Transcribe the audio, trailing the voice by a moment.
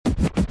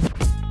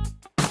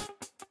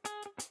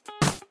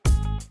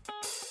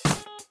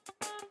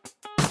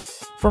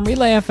From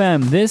Relay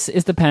FM, this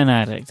is The Pen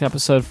Addict,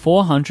 episode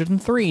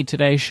 403.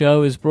 Today's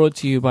show is brought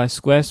to you by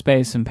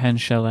Squarespace and Pen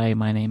Chalet.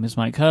 My name is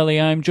Mike Hurley.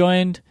 I'm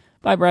joined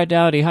by Brad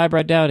Dowdy. Hi,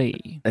 Brad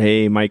Dowdy.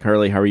 Hey, Mike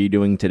Hurley. How are you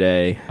doing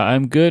today?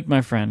 I'm good, my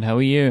friend. How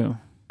are you?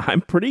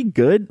 I'm pretty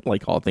good,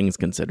 like all things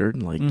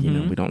considered. Like, you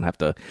know, we don't have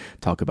to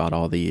talk about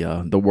all the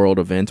world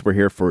events. We're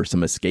here for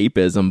some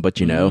escapism, but,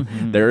 you know,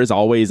 there is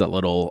always a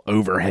little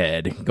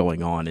overhead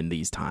going on in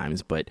these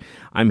times. But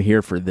I'm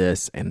here for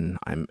this, and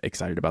I'm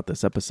excited about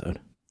this episode.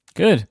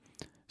 Good.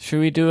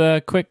 Should we do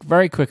a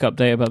very quick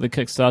update about the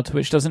Kickstarter,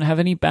 which doesn't have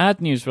any bad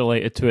news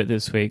related to it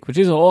this week, which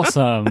is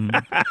awesome.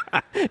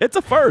 It's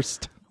a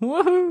first.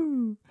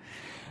 Woohoo!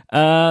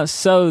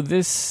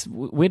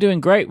 We're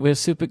doing great. We're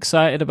super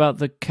excited about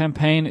the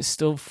campaign. It's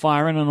still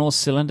firing on all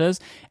cylinders.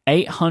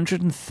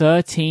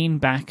 813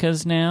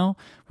 backers now,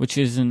 which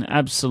is an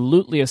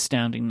absolutely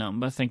astounding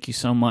number. Thank you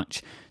so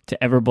much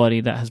to everybody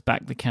that has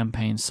backed the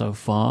campaign so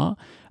far.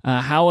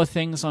 How are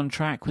things on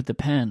track with the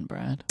pen,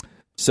 Brad?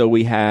 So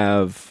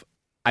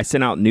I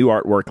sent out new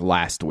artwork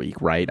last week,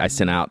 right? I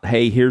sent out,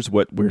 hey, here's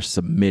what we're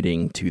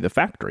submitting to the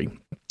factory,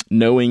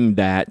 knowing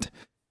that,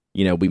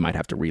 you know, we might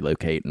have to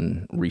relocate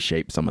and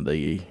reshape some of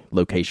the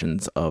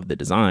locations of the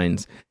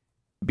designs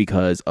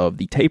because of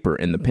the taper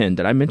in the pen.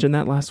 Did I mention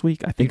that last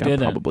week? I think I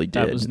probably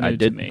did. That was new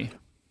to me.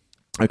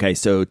 Okay,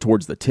 so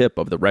towards the tip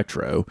of the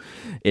retro,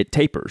 it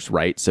tapers,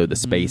 right? So the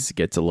space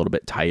gets a little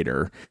bit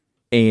tighter.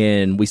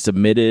 And we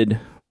submitted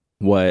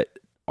what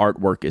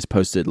artwork is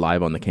posted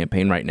live on the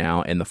campaign right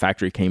now, and the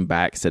factory came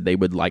back, said they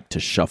would like to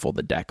shuffle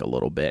the deck a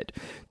little bit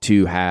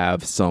to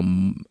have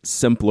some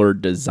simpler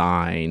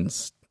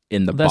designs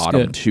in the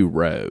bottom two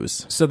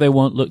rows. So they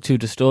won't look too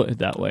distorted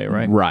that way,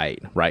 right?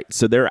 Right.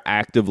 So they're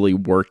actively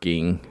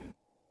working.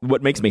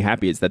 What makes me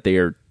happy is that they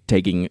are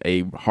taking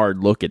a hard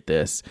look at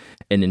this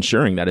and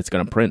ensuring that it's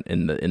going to print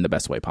in the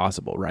best way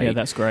possible, right? Yeah,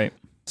 that's great.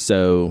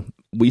 So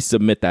we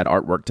submit that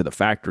artwork to the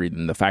factory,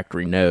 and the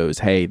factory knows,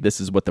 hey, this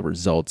is what the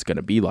result's going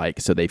to be like.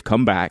 So they've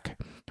come back.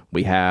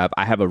 I have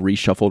a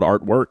reshuffled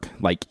artwork.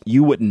 Like,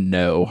 you wouldn't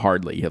know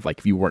hardly if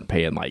you weren't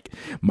paying like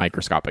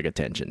microscopic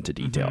attention to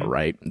detail,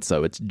 right? And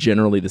so it's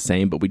generally the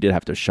same, but we did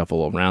have to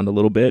shuffle around a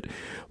little bit.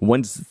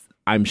 Once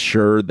I'm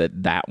sure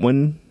that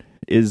one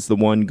is the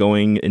one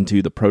going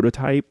into the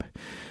prototype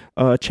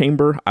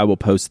chamber, I will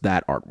post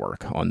that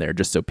artwork on there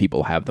just so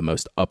people have the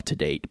most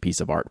up-to-date piece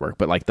of artwork.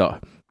 But like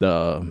the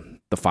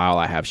file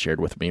I have shared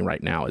with me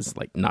right now is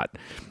like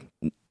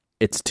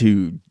it's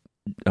too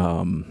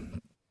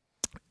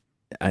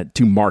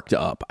marked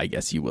up, I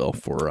guess you will,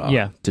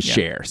 for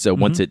share. So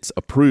once it's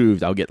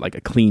approved, I'll get like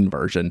a clean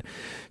version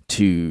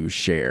to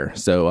share.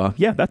 So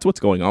that's what's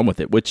going on with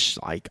it, which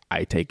like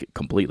I take it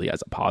completely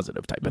as a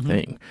positive type of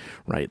thing,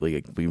 right?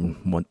 Like, we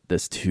want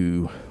this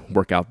to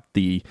work out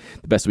the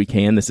best we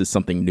can. This is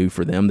something new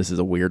for them. This is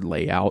a weird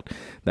layout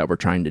that we're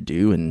trying to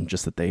do, and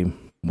just that they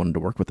wanted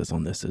to work with us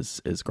on this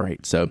is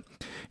great. So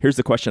here's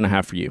the question I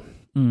have for you.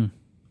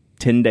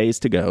 10 days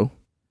to go.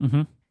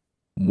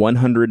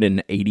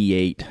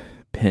 188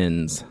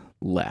 pens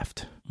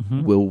left.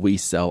 Will we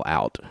sell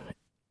out?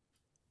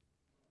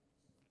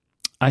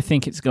 I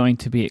think it's going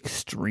to be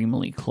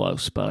extremely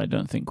close, but I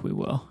don't think we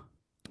will.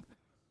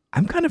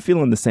 I'm kind of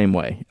feeling the same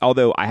way.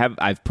 Although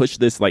I've pushed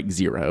this like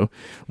zero.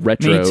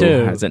 Retro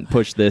hasn't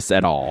pushed this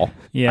at all.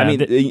 Yeah, I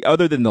mean,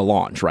 other than the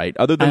launch, right?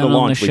 Other than the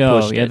launch, we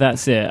pushed it.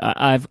 That's it.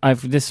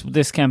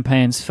 This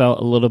campaign's felt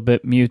a little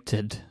bit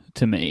muted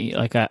to me.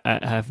 Like, I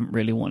haven't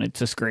really wanted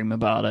to scream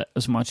about it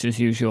as much as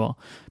usual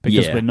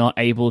because we're not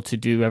able to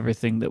do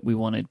everything that we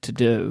wanted to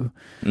do.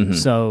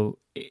 So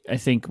I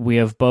think we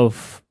have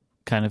both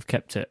kind of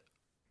kept it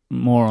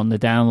more on the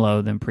down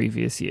low than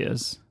previous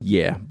years.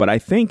 Yeah, but I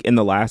think in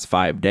the last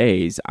 5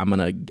 days, I'm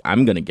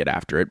gonna get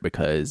after it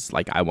because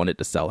like I want it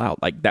to sell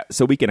out like that,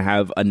 so we can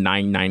have a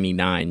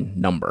 $9.99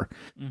 number.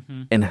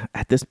 And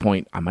at this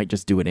point, I might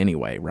just do it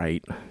anyway,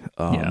 right?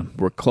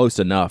 We're close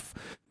enough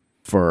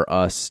for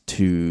us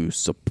to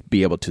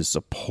be able to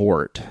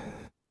support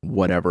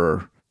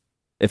whatever.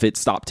 If it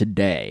stopped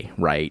today,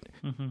 right?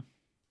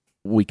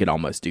 We could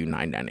almost do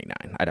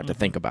 $9.99. I'd have to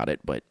think about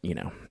it, but you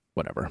know,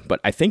 whatever. But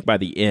I think by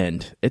the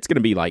end, it's going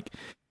to be like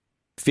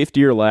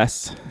 50 or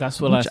less.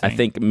 That's what I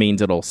think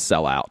means it'll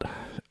sell out,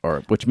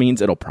 which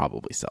means it'll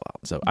probably sell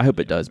out. So I hope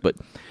it does. But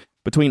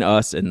between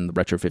us and the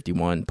Retro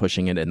 51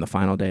 pushing it in the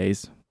final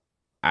days,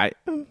 I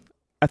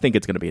think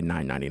it's going to be a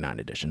 $9.99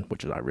 edition,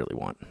 which is I really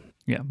want.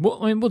 Yeah, well,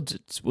 I mean, we'll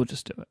just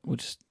do it. We'll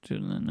just do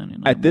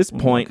 $9.99. At this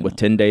point, with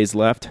 10 days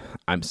left,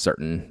 I'm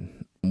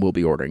certain we'll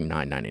be ordering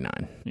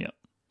 $9.99. Yeah.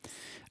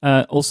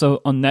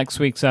 Also, on next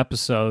week's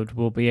episode,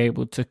 we'll be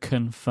able to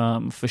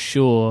confirm for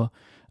sure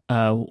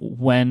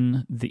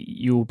when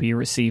you'll be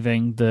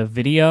receiving the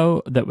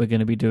video that we're going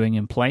to be doing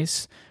in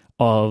place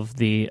of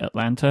the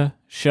Atlanta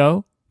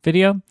show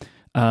video,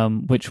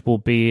 which will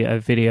be a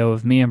video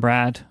of me and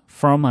Brad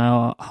from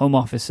our home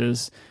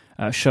offices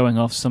showing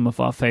off some of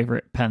our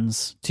favorite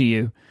pens to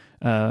you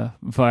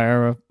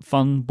via a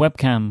fun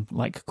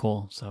webcam-like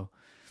call. So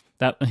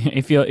That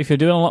if you're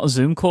doing a lot of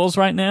Zoom calls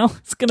right now,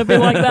 it's going to be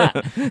like that.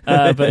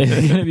 But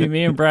it's going to be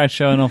me and Brad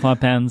showing off our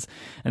pens,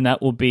 and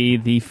that will be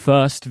the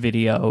first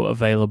video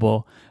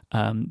available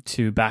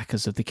to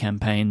backers of the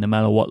campaign, no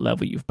matter what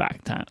level you've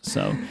backed at.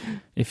 So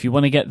if you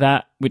want to get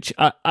that, which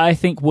I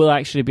think will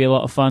actually be a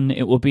lot of fun,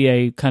 it will be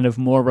a kind of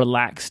more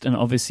relaxed and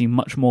obviously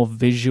much more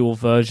visual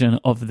version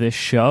of this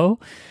show.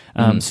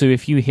 So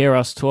if you hear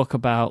us talk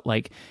about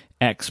like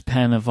X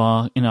pen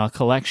in our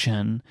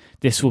collection,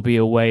 this will be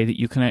a way that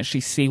you can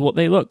actually see what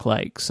they look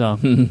like. So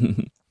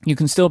you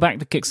can still back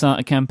the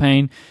Kickstarter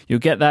campaign. You'll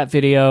get that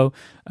video.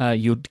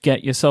 You'll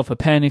get yourself a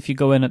pen if you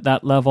go in at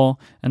that level,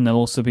 and there'll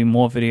also be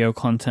more video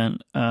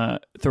content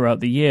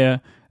throughout the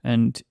year.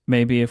 And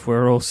maybe if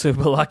we're all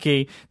super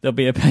lucky, there'll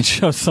be a pen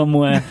show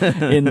somewhere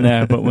in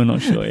there, but we're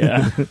not sure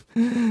yet.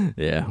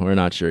 Yeah, we're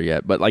not sure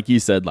yet. But like you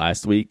said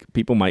last week,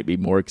 people might be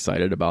more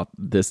excited about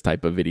this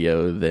type of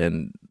video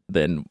than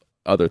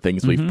other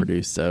things we've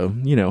produced. So,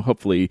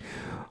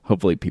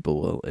 hopefully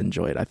people will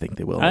enjoy it. I think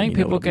they will. I think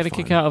people get a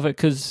kick out of it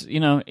because,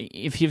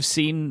 if you've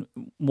seen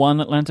one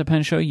Atlanta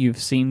Pen Show,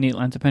 you've seen the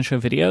Atlanta Pen Show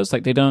videos.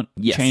 Like, they don't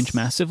change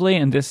massively,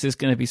 and this is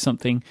going to be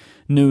something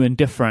new and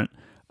different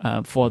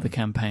for the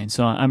campaign.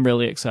 So I'm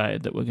really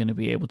excited that we're going to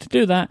be able to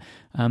do that.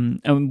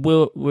 And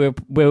we'll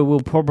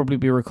probably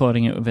be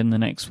recording it within the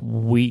next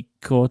week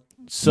or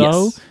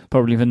so,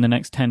 probably within the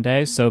next 10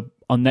 days. So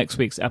on next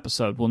week's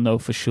episode, we'll know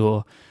for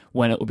sure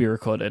when it will be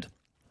recorded.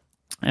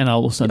 And I'll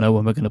also know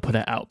when we're going to put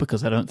it out,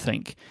 because I don't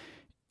think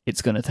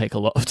it's going to take a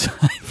lot of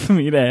time for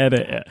me to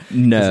edit it.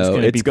 No,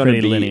 it's going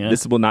to be linear.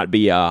 This will not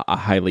be a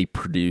highly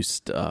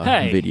produced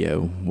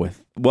video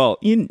with. Well,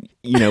 we're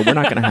not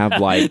going to have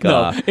like.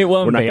 No, it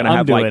won't be.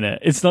 I'm doing it.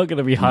 It's not going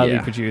to be highly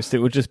produced. It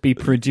will just be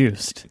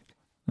produced.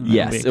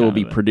 Yes, it will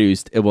be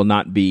produced. It will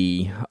not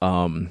be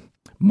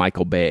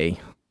Michael Bay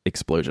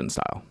explosion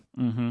style.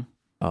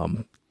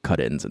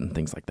 Cut-ins and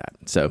things like that.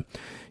 So,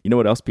 you know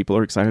what else people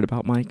are excited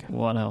about, Mike?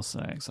 What else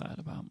are they excited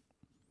about?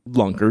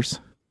 Lunkers.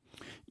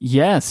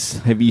 Yes.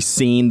 Have you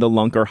seen the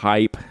Lunker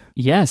hype?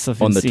 Yes, I've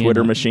been on the seeing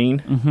Twitter it. machine.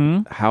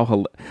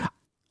 Mm-hmm.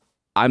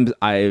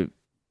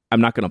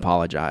 I'm not going to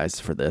apologize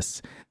for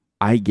this.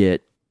 I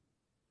get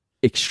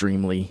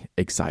extremely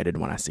excited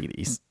when I see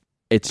these.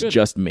 It's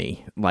just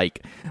me.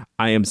 Like,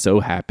 I am so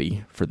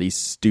happy for these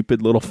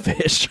stupid little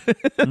fish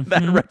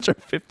that Retro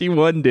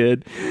 51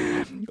 did.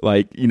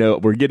 Like,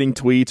 we're getting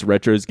tweets.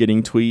 Retro's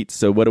getting tweets.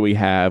 So what do we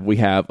have? We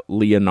have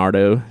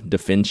Leonardo da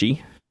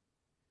Vinci,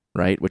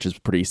 right? Which is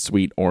pretty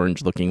sweet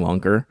orange looking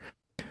lunker.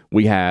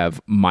 We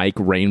have Mike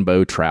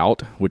Rainbow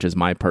Trout, which is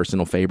my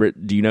personal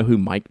favorite. Do you know who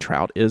Mike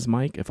Trout is,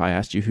 Mike? If I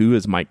asked you who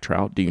is Mike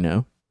Trout, do you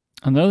know?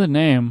 I know the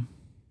name.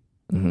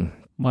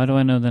 Why do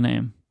I know the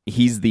name?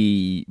 He's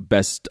the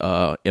best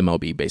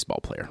MLB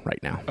baseball player right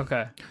now.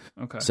 Okay.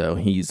 So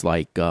he's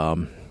like,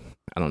 I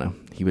don't know.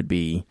 He would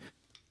be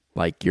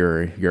like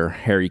your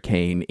Harry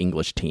Kane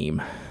English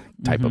team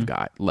type of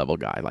guy, level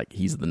guy. Like,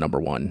 he's the number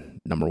one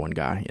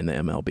guy in the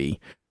MLB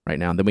right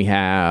now. And then we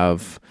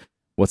have,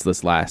 what's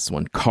this last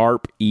one?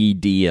 Carp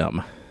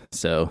EDM.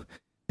 So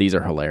these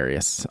are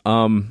hilarious.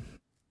 I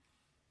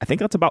think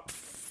that's about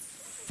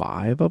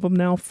 5 of them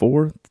now.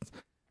 4.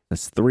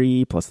 That's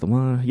 3 plus the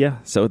 1. Yeah.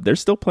 So there's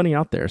still plenty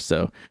out there.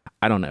 So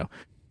I don't know.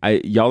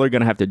 Y'all are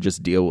going to have to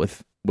just deal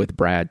with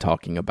Brad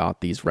talking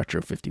about these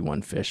Retro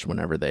 51 fish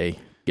whenever they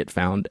get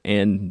found.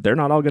 And they're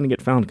not all going to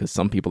get found, because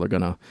some people are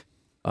going to,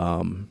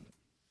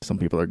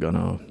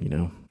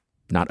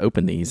 not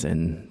open these,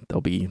 and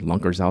there'll be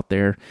lunkers out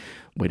there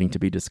waiting to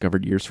be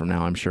discovered years from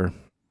now, I'm sure.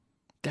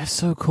 That's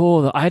so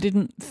cool. I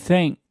didn't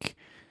think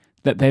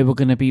that they were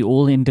going to be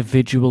all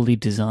individually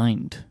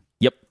designed.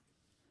 Yep.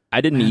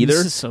 I didn't either.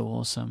 This is so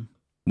awesome.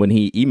 When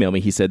he emailed me,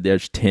 he said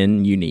there's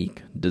 10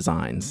 unique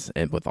designs,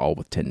 and with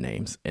 10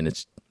 names, and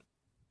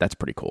that's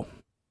pretty cool.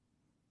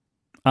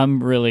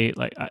 I'm really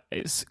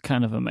it's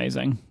kind of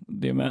amazing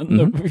the amount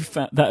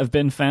that have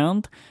been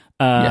found,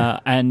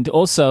 and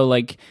also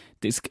like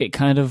this. It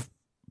kind of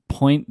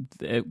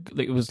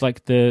it was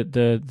like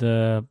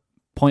the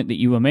point that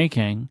you were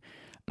making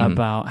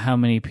about how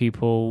many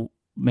people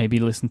maybe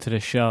listen to the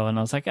show, and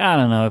I was like, I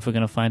don't know if we're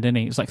going to find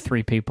any. It's like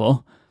 3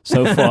 people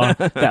so far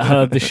that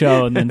heard the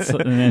show and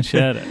then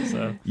shared it.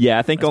 So yeah,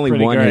 I think only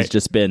one has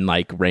just been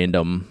like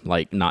random,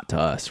 like not to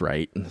us,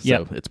 right?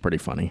 So it's pretty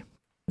funny.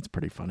 It's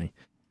pretty funny.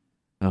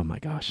 Oh my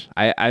gosh.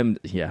 I'm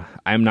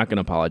not going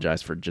to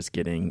apologize for just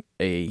getting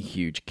a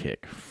huge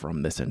kick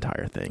from this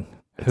entire thing.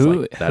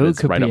 Who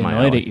could be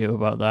annoyed at you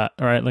about that?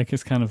 All right, like,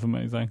 it's kind of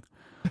amazing.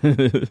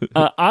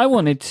 I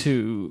wanted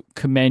to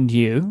commend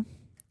you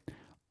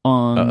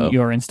on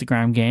your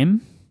Instagram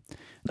game.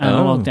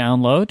 Analog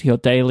Download, your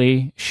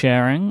daily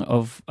sharing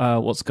of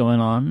what's going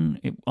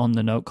on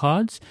the note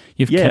cards.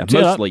 You've kept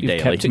it up.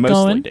 You've kept it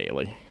going.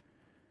 Daily.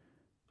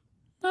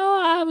 No,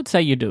 I would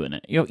say you're doing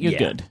it. You're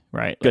good,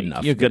 right? Good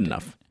enough. You're good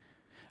enough.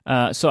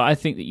 So I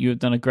think that you've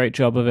done a great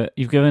job of it.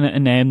 You've given it a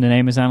name. The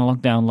name is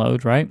Analog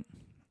Download, right?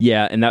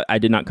 Yeah, and I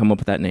did not come up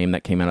with that name.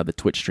 That came out of the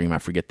Twitch stream. I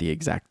forget the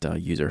exact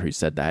user who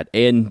said that.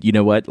 And you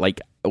know what? Like,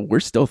 we're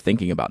still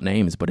thinking about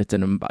names, but it's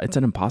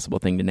an impossible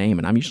thing to name.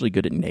 And I'm usually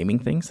good at naming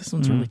things. This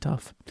one's really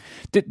tough.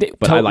 It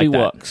but totally I like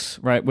that. works,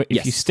 right?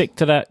 If you stick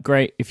to that,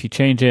 great. If you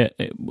change it,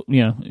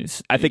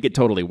 I think it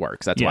totally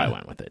works. That's why I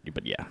went with it.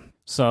 But yeah.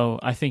 So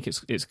I think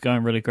it's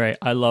going really great.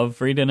 I love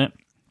reading it.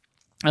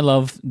 I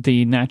love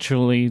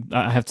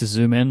I have to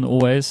zoom in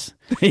always.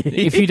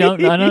 If you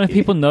don't, I don't know if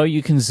people know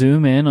you can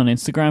zoom in on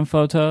Instagram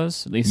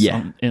photos, at least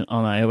on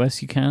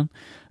iOS you can.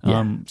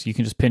 So you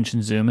can just pinch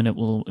and zoom and it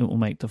will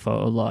make the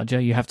photo larger.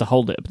 You have to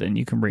hold it, but then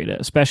you can read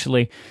it.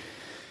 Especially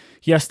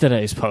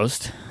yesterday's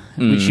post,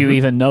 which you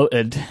even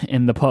noted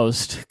in the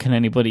post. Can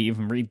anybody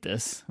even read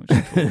this? Which I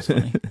thought was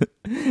funny.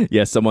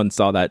 Yeah, someone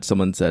saw that.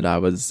 Someone said I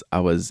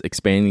was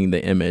expanding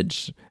the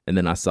image, and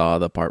then I saw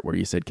the part where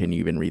you said, "Can you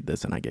even read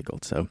this?" And I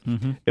giggled. So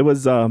it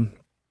was. I'm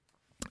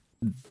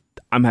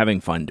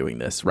having fun doing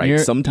this. Right?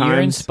 Sometimes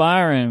you're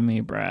inspiring me,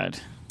 Brad.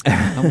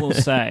 I will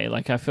say,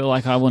 I feel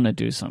like I want to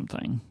do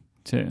something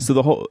too.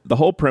 So the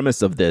whole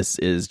premise of this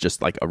is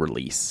just like a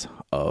release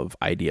of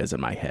ideas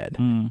in my head.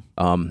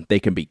 They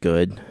can be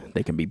good,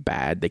 they can be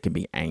bad, they can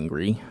be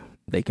angry,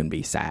 they can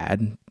be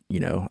sad.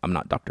 I'm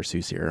not Dr.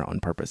 Seuss here on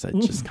purpose.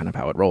 It's just kind of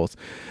how it rolls.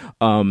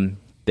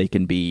 They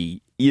can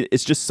be.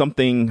 It's just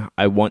something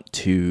I want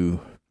to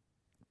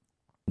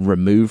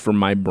remove from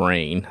my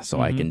brain so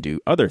I can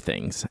do other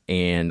things.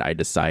 And I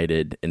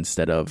decided,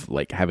 instead of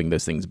having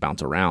those things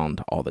bounce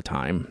around all the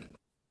time,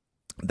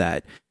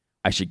 that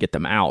I should get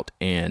them out.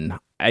 And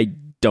I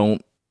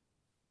don't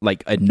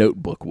a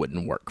notebook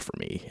wouldn't work for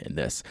me in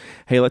this.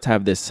 Hey, let's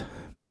have this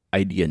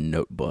idea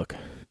notebook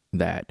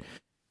that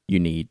you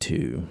need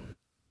to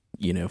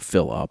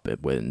fill up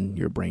when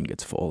your brain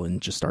gets full,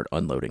 and just start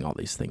unloading all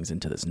these things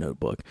into this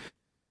notebook,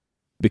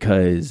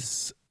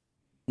 because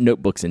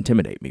notebooks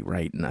intimidate me,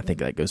 right? And I think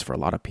that goes for a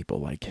lot of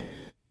people,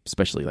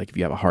 especially if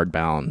you have a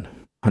hardbound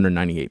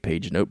 198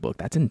 page notebook,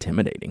 that's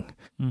intimidating.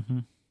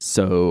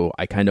 So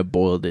I kind of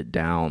boiled it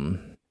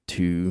down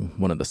to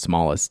one of the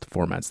smallest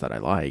formats that I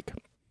like,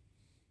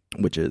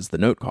 which is the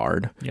note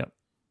card. Yep.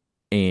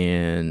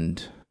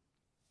 And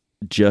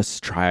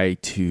just try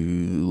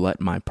to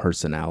let my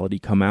personality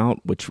come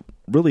out, which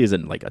really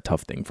isn't a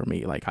tough thing for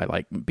me. I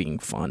like being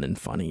fun and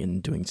funny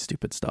and doing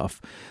stupid stuff.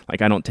 I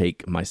don't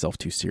take myself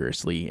too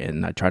seriously,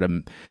 and I try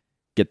to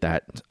get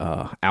that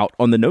out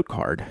on the note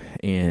card.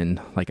 And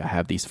I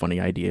have these funny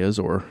ideas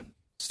or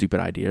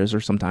stupid ideas, or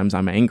sometimes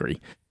I'm angry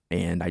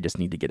and I just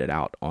need to get it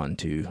out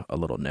onto a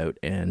little note,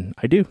 and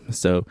I do.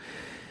 So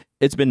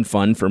it's been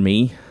fun for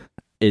me.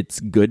 It's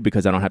good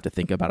because I don't have to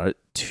think about it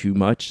too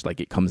much.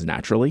 It comes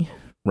naturally.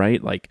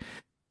 Right?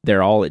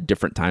 They're all at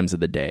different times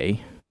of the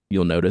day.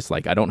 You'll notice,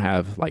 I don't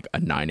have a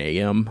 9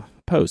 a.m.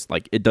 post.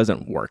 It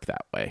doesn't work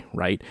that way,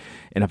 right?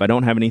 And if I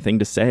don't have anything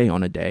to say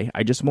on a day,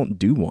 I just won't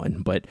do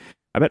one. But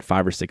I bet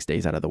 5 or 6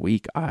 days out of the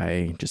week,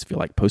 I just feel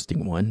like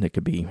posting one. It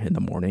could be in the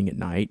morning, at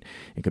night.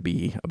 It could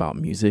be about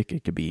music.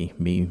 It could be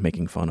me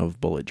making fun of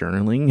bullet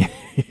journaling.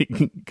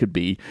 It could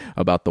be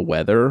about the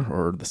weather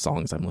or the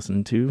songs I'm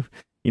listening to.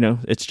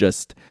 It's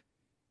just...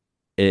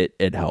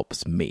 It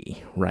helps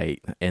me, right?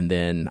 And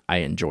then I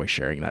enjoy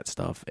sharing that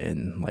stuff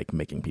and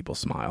making people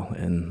smile,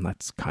 and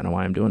that's kind of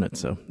why I'm doing it.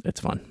 So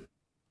it's fun.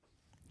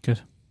 Good.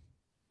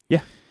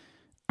 Yeah.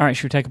 All right,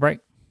 should we take a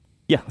break?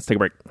 Yeah, let's take a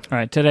break. All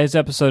right, today's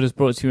episode is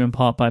brought to you in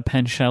part by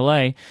Pen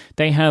Chalet.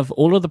 They have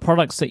all of the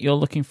products that you're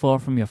looking for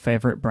from your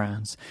favorite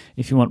brands.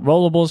 If you want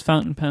rollerballs,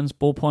 fountain pens,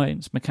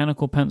 ballpoints,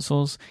 mechanical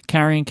pencils,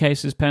 carrying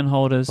cases, pen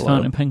holders,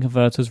 fountain pen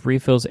converters,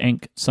 refills,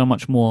 ink, so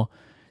much more,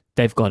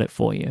 they've got it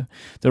for you.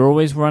 They're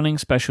always running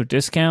special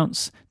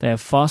discounts. They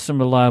have fast and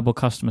reliable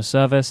customer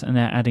service, and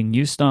they're adding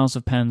new styles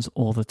of pens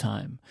all the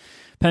time.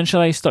 Pen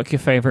Chalet stock your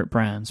favorite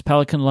brands: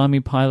 Pelican, Lamy,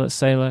 Pilot,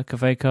 Sailor,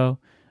 Kaweco,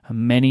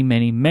 and many,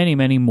 many, many,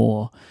 many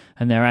more.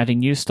 And they're adding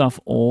new stuff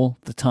all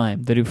the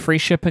time. They do free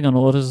shipping on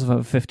orders of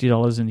over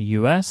 $50 in the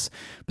US,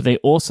 but they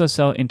also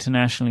sell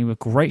internationally with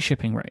great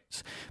shipping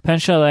rates. Pen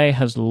Chalet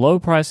has low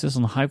prices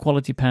on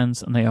high-quality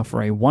pens, and they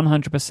offer a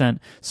 100%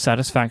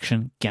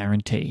 satisfaction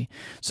guarantee.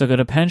 So go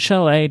to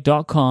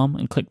penchalet.com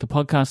and click the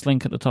podcast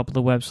link at the top of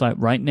the website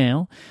right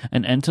now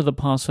and enter the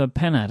password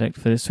PenAddict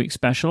for this week's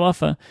special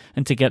offer,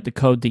 and to get the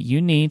code that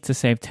you need to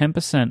save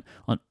 10%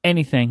 on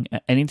anything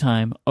at any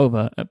time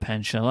over at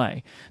Pen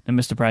Chalet. Now,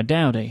 Mr. Brad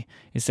Dowdy,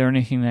 is there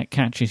anything that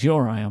catches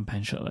your eye on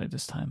Pen Chalet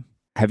this time?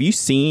 Have you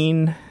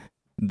seen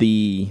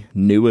the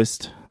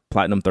newest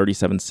Platinum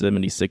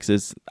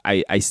 3776s?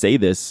 I say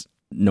this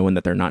knowing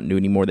that they're not new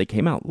anymore. They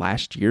came out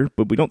last year,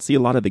 but we don't see a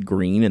lot of the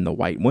green and the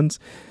white ones.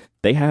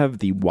 They have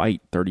the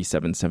white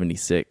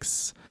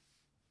 3776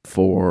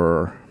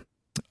 for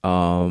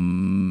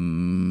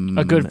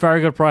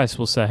very good price,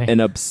 we'll say. An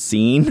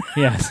obscene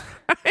yes.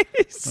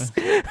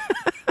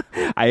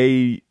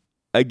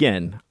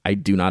 I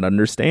do not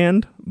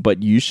understand,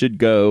 but you should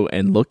go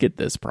and look at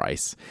this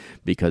price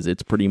because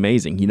it's pretty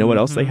amazing. You know what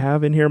else they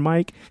have in here,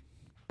 Mike?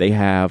 They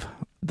have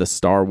the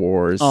Star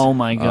Wars. Oh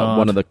my God.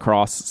 One of the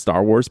cross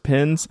Star Wars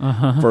pins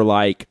for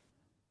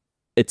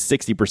it's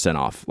 60%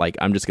 off. Like,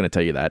 I'm just going to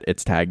tell you that.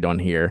 It's tagged on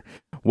here.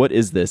 What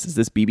is this? Is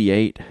this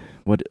BB-8?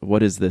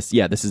 What is this?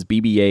 Yeah, this is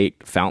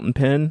BB-8 fountain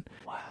pen.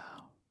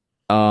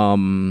 Wow.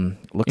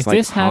 Looks if like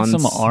this had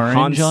some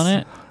orange on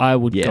it, I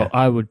would Yeah. go.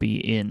 I would be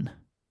in.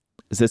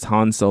 Is this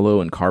Han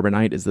Solo and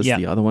Carbonite? Is this Yeah.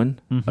 the other one?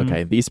 Mhm.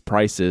 Okay, these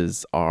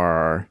prices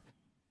are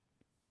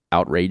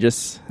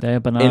outrageous. They're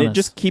bananas. And it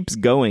just keeps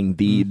going.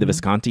 The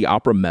Visconti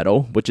Opera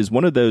Metal, which is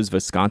one of those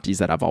Viscontis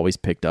that I've always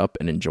picked up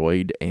and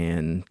enjoyed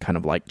and kind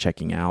of like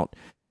checking out.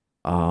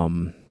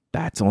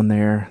 That's on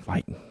there.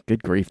 Like,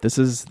 good grief, this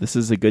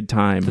is a good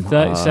time. The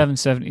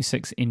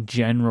 3776 in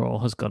general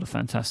has got a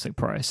fantastic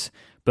price,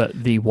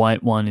 but the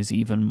white one is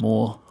even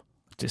more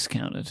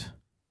discounted.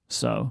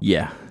 So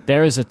yeah,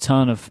 there is a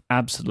ton of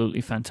absolutely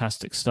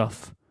fantastic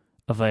stuff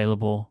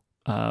available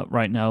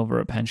right now over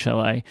at Pen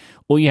Chalet.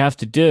 All you have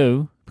to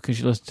do, because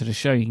you listen to the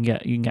show, you can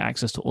get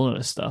access to all of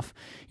this stuff.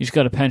 You just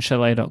go to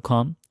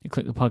penchalet.com, you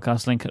click the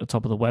podcast link at the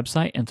top of the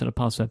website, enter the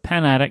password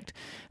Pen Addict,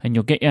 and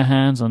you'll get your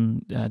hands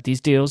on these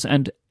deals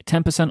and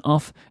 10%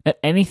 off at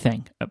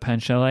anything at Pen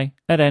Chalet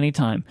at any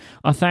time.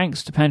 Our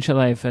thanks to Pen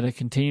Chalet for the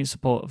continued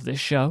support of this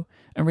show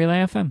and Relay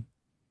FM.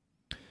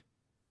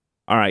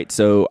 All right,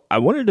 so I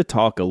wanted to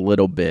talk a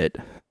little bit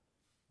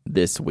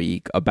this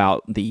week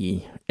about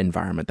the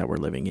environment that we're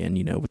living in,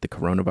 you know, with the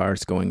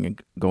coronavirus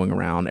going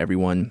around,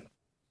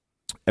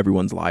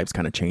 everyone's lives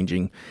kind of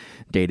changing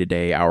day to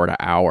day, hour to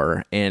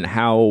hour, and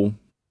how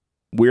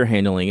we're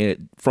handling it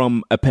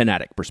from a pen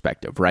addict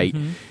perspective, right?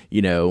 Mm-hmm.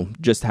 You know,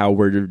 just how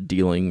we're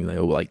dealing, you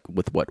know, like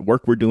with what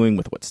work we're doing,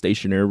 with what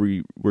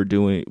stationery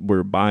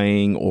we're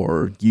buying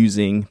or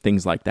using,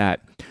 things like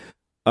that.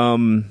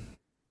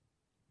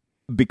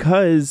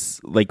 Because,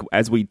 like,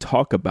 as we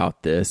talk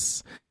about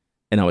this,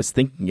 and I was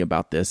thinking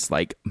about this,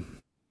 like,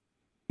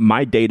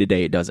 my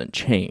day-to-day doesn't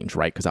change,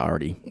 right? Because I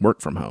already work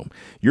from home.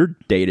 Your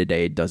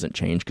day-to-day doesn't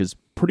change because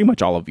pretty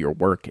much all of your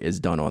work is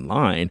done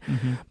online.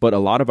 Mm-hmm. But a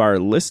lot of our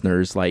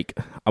listeners, like,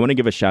 I want to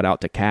give a shout out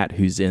to Kat,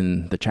 who's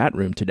in the chat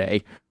room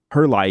today.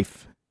 Her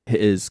life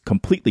is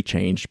completely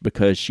changed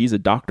because she's a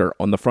doctor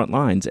on the front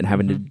lines and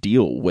having to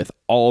deal with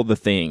all the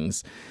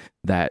things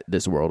that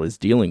this world is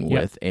dealing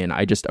with. And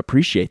I just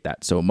appreciate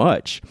that so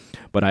much.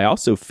 But I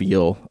also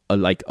feel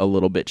like a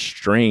little bit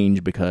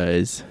strange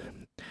because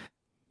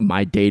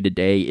my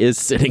day-to-day is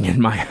sitting in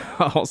my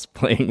house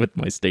playing with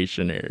my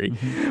stationery,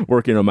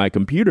 working on my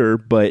computer,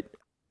 but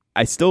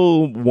I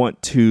still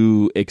want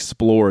to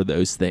explore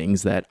those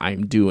things that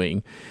I'm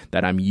doing,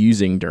 that I'm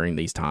using during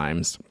these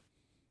times,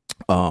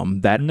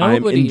 that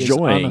Nobody I'm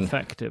enjoying. is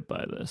unaffected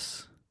by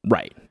this.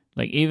 Right.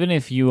 Like, even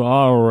if you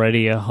are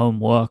already a home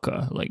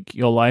worker, like,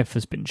 your life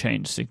has been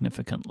changed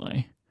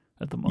significantly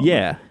at the moment.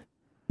 Yeah.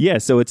 Yeah,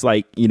 so it's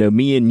like, you know,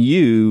 me and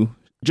you,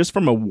 just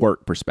from a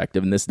work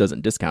perspective, and this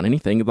doesn't discount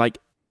anything, like,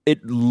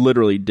 it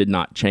literally did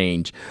not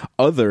change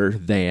other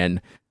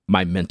than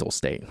my mental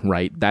state,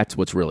 right? That's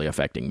what's really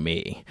affecting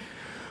me.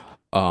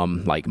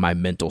 Like, my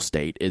mental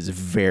state is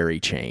very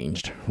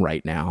changed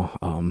right now,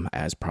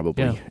 as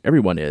probably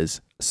everyone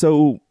is.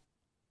 So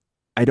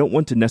I don't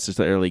want to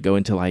necessarily go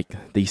into, like,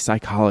 the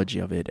psychology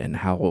of it and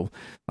how,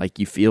 like,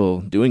 you feel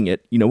doing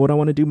it. You know what I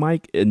want to do,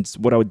 Mike? And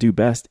what I would do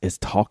best is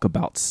talk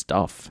about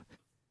stuff.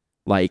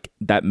 Like,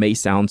 that may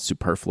sound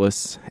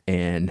superfluous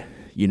and,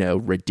 you know,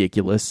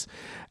 ridiculous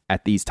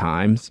at these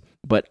times,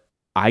 but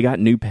I got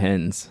new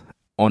pens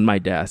on my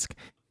desk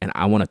and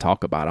I want to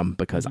talk about them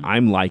because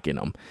I'm liking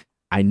them.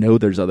 I know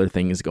there's other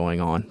things going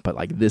on, but,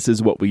 like, this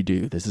is what we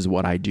do. This is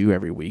what I do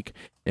every week.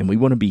 And we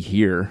want to be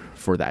here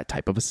for that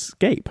type of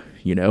escape,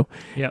 you know?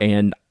 Yep.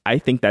 And I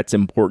think that's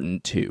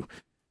important too.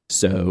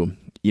 So,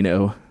 you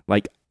know,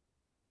 like,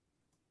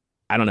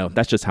 I don't know.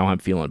 That's just how I'm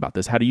feeling about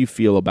this. How do you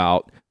feel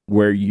about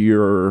where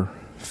you're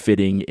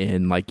fitting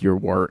in, like, your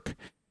work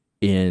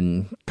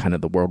in kind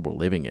of the world we're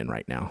living in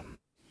right now?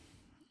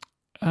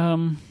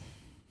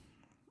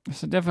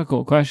 It's a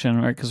difficult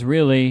question, right? Because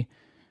really,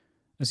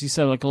 as you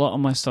said, like, a lot of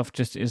my stuff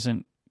just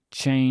isn't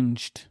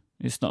changed.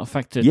 It's not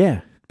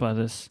affected by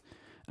this.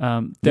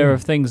 There are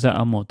things that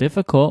are more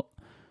difficult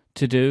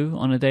to do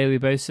on a daily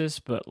basis,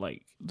 but,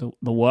 like, the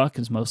work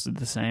is mostly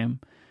the same.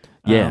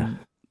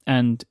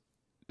 And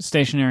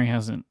stationery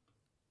hasn't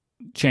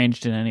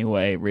changed in any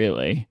way,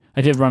 really.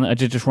 I did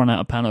just run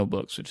out of Pano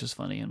books, which is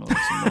funny, and ordered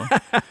some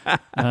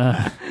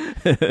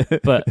more.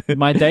 But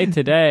my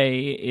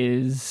day-to-day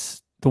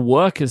is, the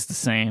work is the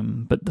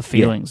same, but the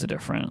feelings are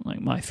different. Like,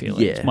 my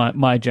feelings,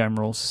 my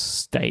general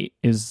state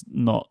is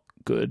not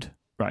good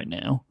right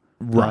now.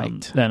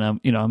 Right. Then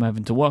I'm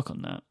having to work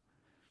on that.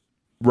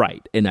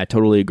 Right. And I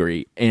totally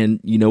agree. And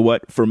you know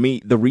what? For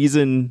me, the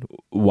reason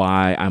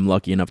why I'm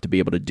lucky enough to be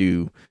able to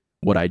do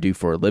what I do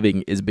for a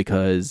living is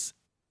because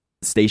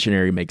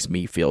stationery makes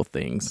me feel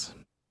things.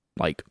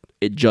 Like,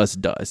 it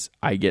just does.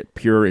 I get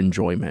pure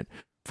enjoyment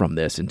from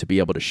this. And to be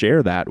able to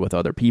share that with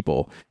other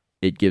people,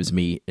 it gives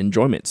me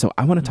enjoyment. So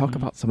I want to talk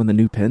about some of the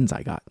new pens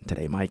I got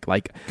today, Mike.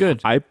 Like, good.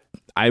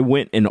 I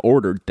went and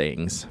ordered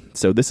things.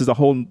 So this is a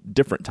whole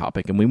different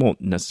topic, and we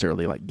won't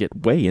necessarily, like,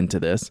 get way into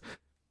this.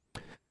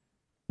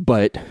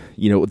 But,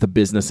 the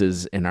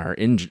businesses in our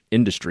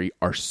industry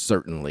are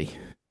certainly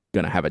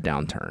going to have a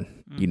downturn.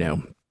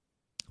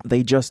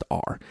 They just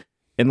are.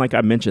 And like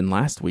I mentioned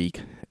last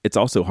week, it's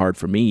also hard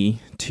for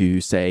me to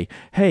say,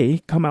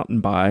 hey, come out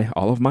and buy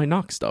all of my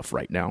Knox stuff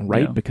right now,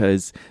 right? Yeah.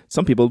 Because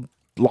some people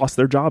lost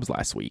their jobs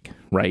last week,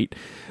 right?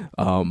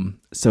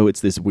 So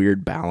it's this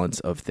weird balance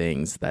of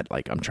things that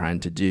like I'm trying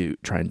to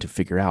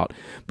figure out.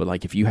 But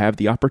like if you have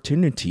the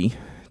opportunity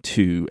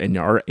to and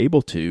are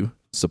able to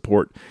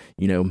support,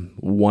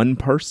 one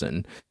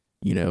person,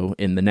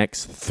 in the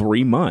next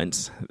 3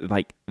 months,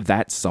 like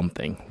that's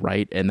something,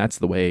 right? And that's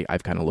the way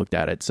I've kind of looked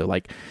at it. So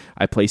like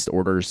I placed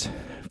orders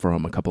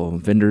from a couple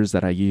of vendors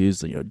that I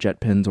use, Jet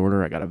Pens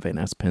order. I got a Van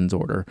Ness Pens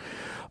order.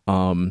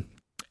 And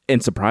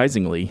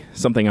surprisingly,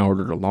 something I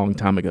ordered a long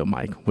time ago,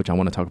 Mike, which I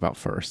want to talk about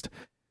first,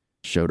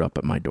 showed up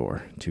at my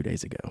door 2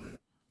 days ago.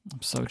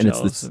 I'm so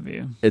jealous of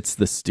you. It's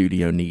the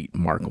Studio Neat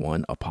Mark I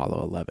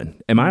Apollo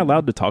 11. Am I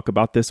allowed to talk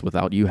about this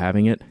without you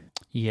having it?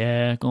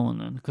 Yeah, go on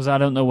then, because I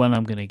don't know when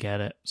I'm going to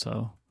get it.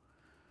 So,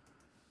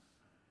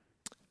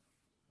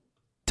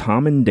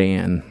 Tom and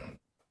Dan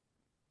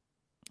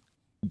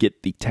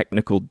get the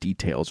technical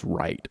details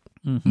right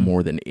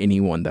more than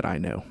anyone that I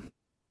know.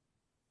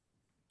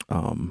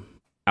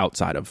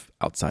 Outside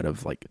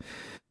of like,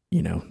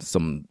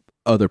 some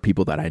other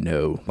people that I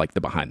know, like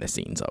the behind the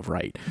scenes of,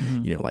 right?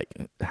 Like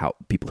how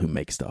people who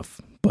make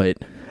stuff. But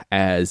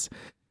as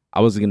I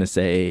was going to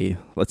say,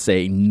 let's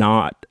say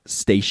not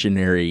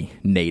stationery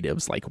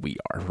natives like we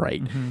are,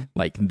 right?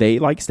 Like they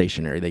like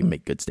stationery. They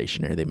make good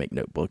stationery. They make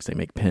notebooks. They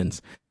make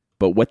pens.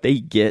 But what they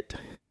get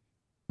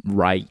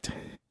right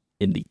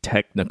in the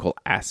technical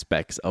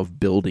aspects of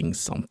building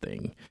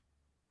something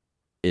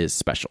is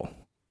special.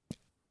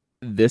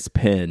 This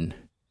pen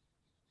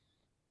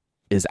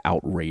is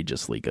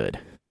outrageously good.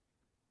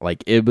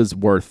 Like it was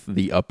worth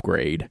the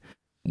upgrade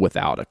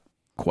without a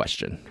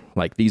question.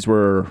 Like these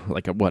were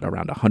like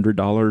around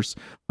 $100,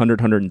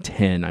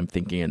 $110. I'm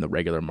thinking, and the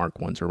regular Mark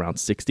ones are around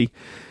 $60.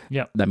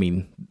 Yeah. I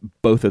mean,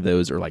 both of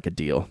those are like a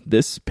deal.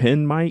 This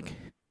pen, Mike,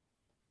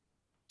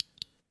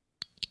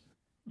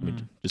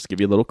 just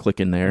give you a little click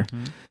in there,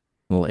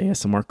 a little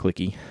ASMR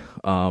clicky.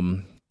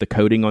 The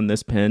coating on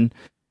this pen,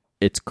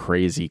 it's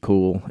crazy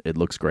cool. It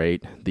looks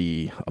great.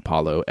 The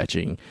Apollo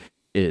etching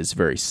is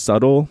very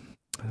subtle.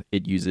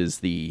 It uses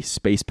the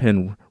Space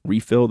Pen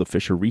refill, the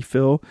Fisher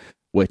refill,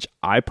 which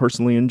I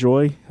personally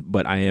enjoy,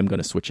 but I am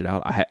going to switch it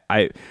out.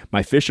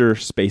 My Fisher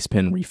Space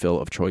Pen refill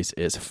of choice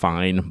is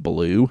fine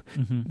blue.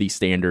 The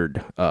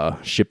standard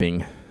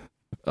shipping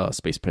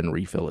Space Pen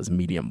refill is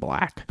medium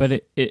black.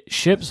 But it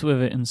ships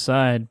with it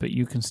inside, but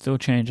you can still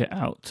change it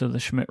out to the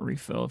Schmidt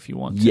refill if you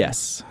want to.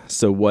 Yes.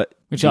 So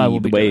I will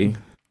be doing.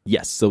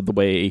 Yes. So the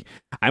way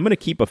I'm going to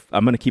keep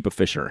a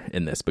Fisher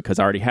in this because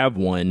I already have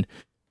one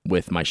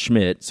with my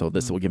Schmidt, so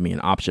this will give me an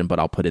option, but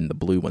I'll put in the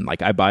blue one.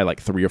 Like I buy like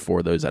 3 or 4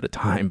 of those at a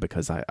time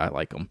because I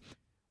like them.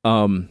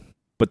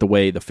 But the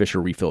way the Fisher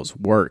refills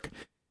work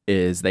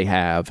is they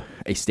have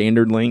a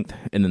standard length,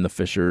 and then the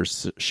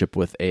Fishers ship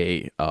with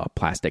a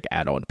plastic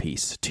add-on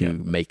piece to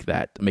make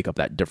up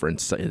that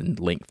difference in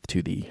length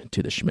to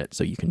the Schmidt.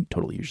 So you can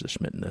totally use the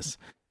Schmidt in this.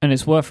 And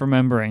it's worth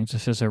remembering,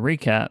 just as a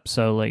recap.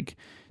 So like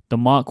the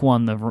Mark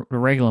 1, the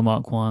regular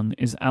Mark 1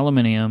 is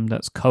aluminium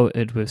that's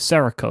coated with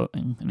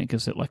Cerakoting, and it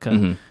gives it like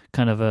a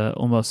kind of a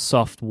almost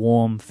soft,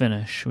 warm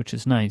finish, which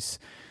is nice.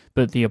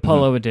 But the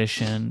Apollo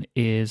edition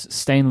is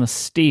stainless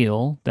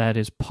steel that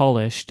is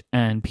polished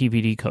and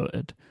PVD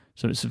coated.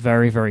 So it's a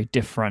very, very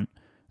different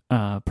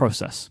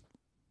process.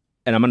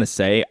 And I'm going to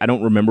say, I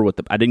don't remember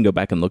I didn't go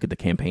back and look at the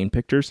campaign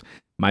pictures.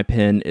 My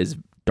pen is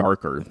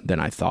darker than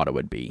I thought it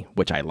would be,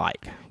 which I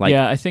like.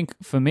 Yeah, I think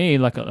for me,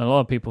 like a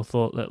lot of people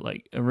thought that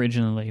like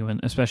originally,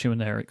 especially when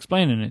they were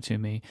explaining it to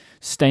me,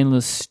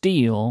 stainless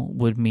steel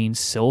would mean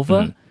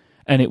silver,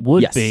 and it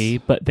would be,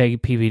 but they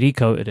PVD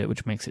coated it,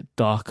 which makes it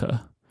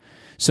darker.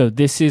 So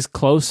this is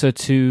closer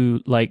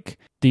to like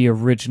the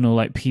original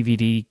like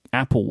PVD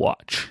Apple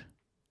Watch.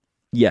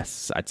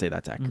 Yes, I'd say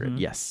that's accurate.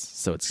 Yes.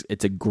 So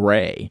it's a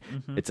gray.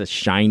 It's a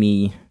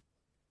shiny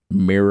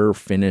mirror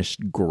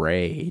finished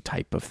gray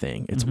type of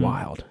thing. It's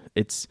wild.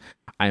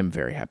 I am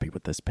very happy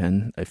with this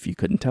pen, if you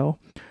couldn't tell.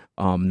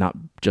 Not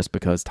just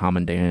because Tom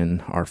and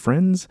Dan are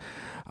friends.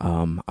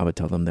 I would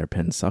tell them their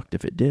pen sucked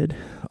if it did.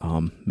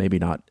 Maybe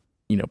not,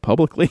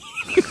 publicly,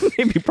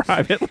 maybe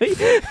privately.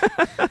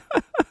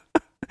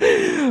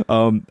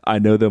 I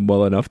know them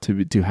well enough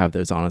to have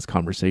those honest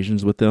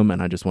conversations with them, and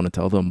I just want to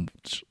tell them,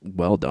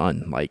 well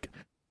done. Like,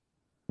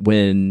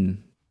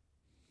 when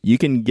you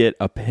can get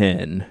a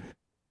pen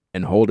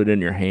and hold it in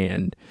your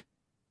hand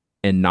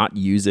and not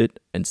use it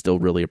and still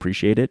really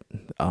appreciate it,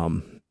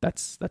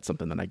 that's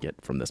something that I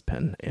get from this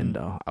pen, and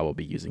I will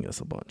be using this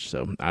a bunch.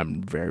 So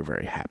I'm very,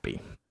 very happy.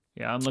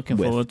 Yeah, I'm looking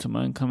forward to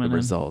mine coming in.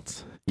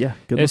 Results. Yeah,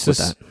 good luck with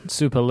that. It's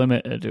super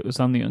limited. It was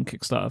only on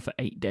Kickstarter for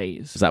 8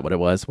 days. Is that what it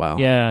was? Wow.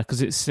 Yeah,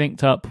 because it's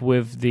synced up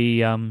with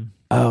the...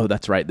 oh,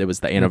 that's right. There was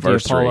the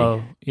anniversary. The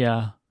Apollo.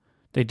 Yeah.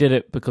 They did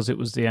it because it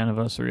was the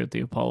anniversary of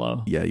the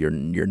Apollo. Yeah, you're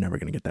never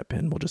going to get that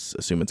pen. We'll just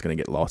assume it's going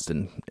to get lost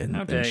in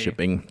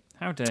shipping.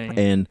 How dare you?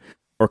 and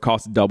or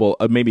cost double,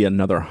 maybe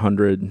another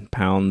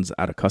 £100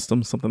 out of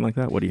customs, something like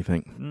that. What do you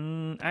think?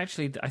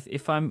 Actually,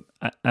 if I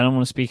don't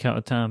want to speak out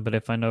of turn, but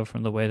if I know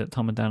from the way that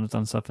Tom and Dan have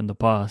done stuff in the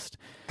past,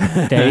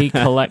 they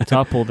collect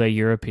up all their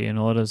European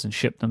orders and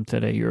ship them to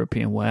their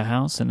European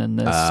warehouse, and then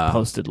they're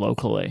posted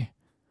locally.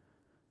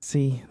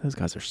 See, those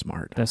guys are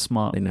smart. They're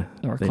smart. They know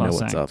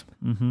what's act. up.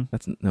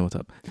 Mm-hmm. Know what's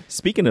up.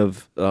 Speaking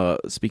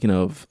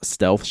of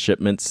stealth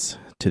shipments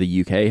to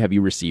the UK, have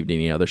you received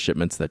any other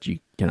shipments that you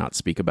cannot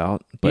speak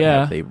about? But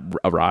have they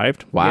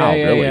arrived? Wow,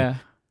 really? Yeah.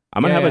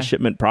 I'm gonna have a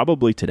shipment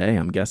probably today,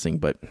 I'm guessing,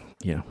 but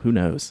who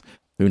knows?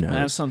 Who knows? I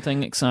have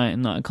something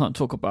exciting that I can't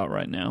talk about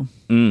right now.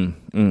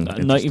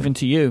 Not even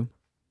to you.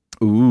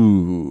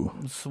 Ooh.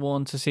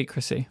 Sworn to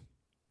secrecy.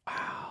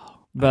 Wow.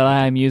 But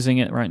I am using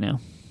it right now.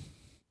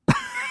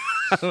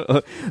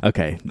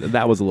 Okay,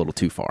 that was a little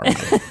too far.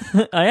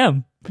 I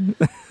am.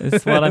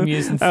 It's what I'm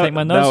using to take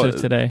my notes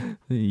with today.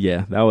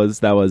 Yeah, that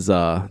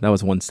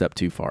was one step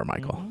too far,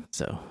 Michael. Mm-hmm.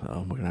 So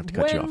we're gonna have to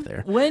cut you off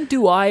there. When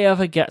do I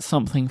ever get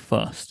something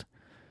first?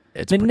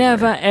 It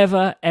never,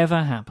 ever,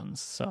 ever happens.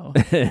 So,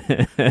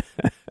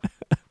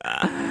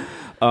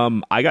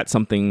 I got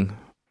something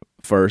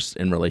first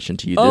in relation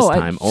to you this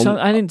time.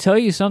 I didn't tell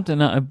you something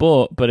that I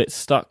bought, but it's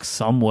stuck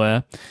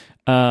somewhere.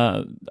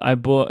 I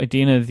bought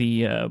Adina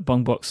the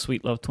Bungbox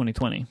Sweet Love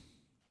 2020.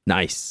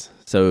 Nice.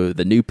 So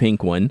the new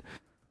pink one.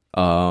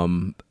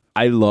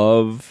 I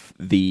love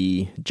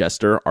the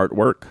Jester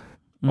artwork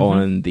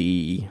on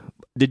the.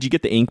 Did you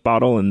get the ink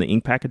bottle and the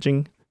ink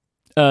packaging?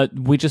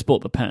 We just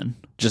bought the pen.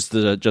 Just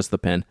the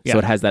pen. Yeah. So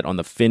it has that on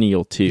the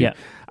finial too. Yeah.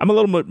 I'm a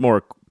little bit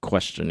more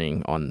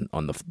questioning on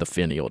the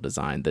finial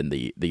design than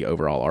the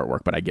overall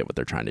artwork, but I get what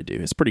they're trying to do.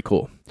 It's pretty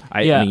cool.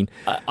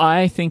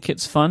 I think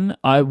it's fun.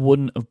 I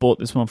wouldn't have bought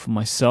this one for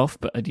myself,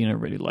 but Adina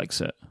really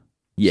likes it.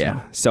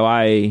 Yeah. So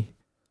I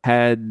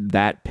had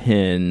that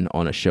pen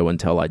on a show and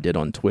tell I did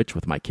on Twitch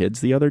with my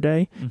kids the other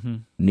day. Mm-hmm.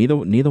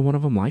 Neither one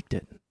of them liked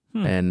it.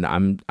 And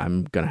I'm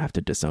gonna have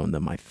to disown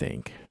them, I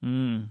think. I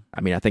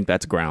mean, I think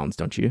that's grounds,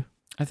 don't you?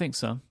 I think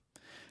so.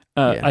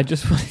 I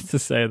just wanted to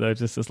say though,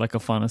 just as like a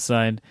fun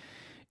aside,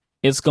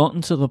 it's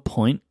gotten to the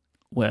point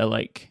where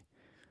like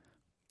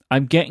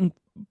I'm getting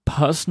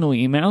personal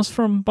emails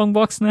from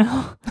Bungbox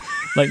now,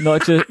 like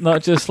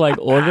not just like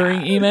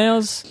ordering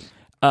emails,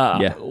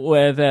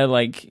 where they're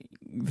like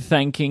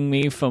thanking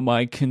me for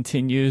my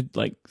continued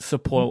like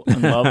support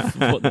and love.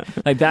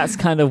 Like that's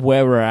kind of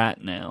where we're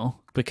at now.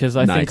 Because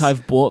I think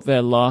I've bought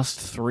their last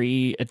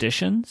 3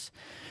 editions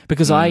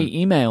because I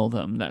email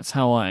them. That's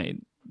how I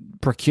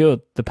procured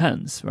the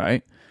pens,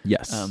 right?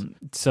 Yes.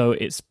 So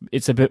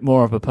it's a bit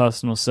more of a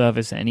personal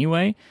service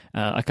anyway.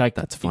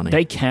 That's funny.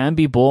 They can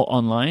be bought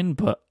online,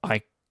 but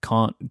I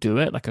can't do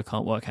it. Like I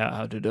can't work out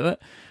how to do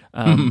it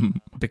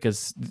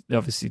because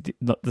obviously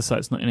the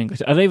site's not in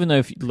English. I don't even know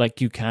if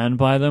like you can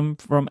buy them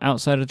from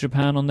outside of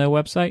Japan on their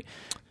website.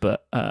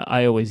 But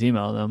I always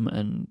email them,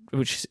 and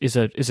which is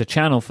a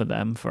channel for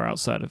them for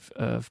outside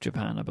of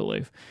Japan, I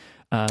believe.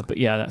 But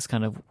yeah, that's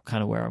kind of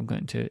where I'm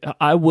going to.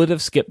 I would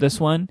have skipped this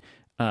one,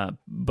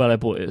 but I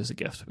bought it as a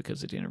gift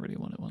because Adina really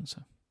wanted one,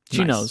 so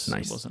she knows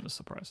it wasn't a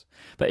surprise.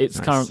 But it's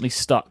currently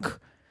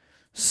stuck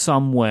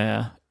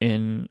somewhere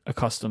in a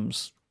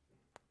customs.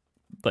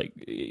 Like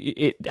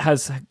it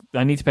has,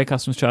 I need to pay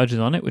customs charges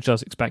on it, which I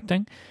was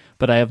expecting,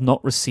 but I have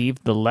not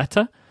received the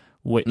letter,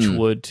 which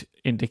would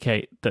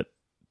indicate that.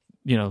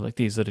 Like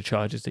these are the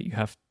charges that you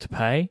have to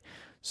pay.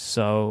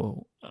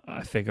 So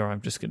I figure I'm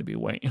just going to be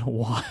waiting a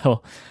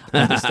while,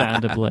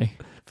 understandably,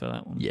 for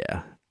that one.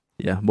 Yeah.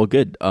 Yeah. Well,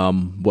 good.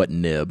 What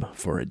nib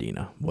for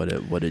Adina? What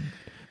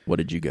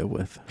did you go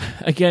with?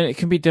 Again, it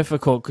can be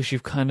difficult because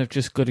you've kind of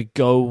just got to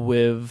go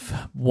with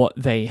what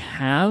they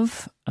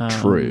have.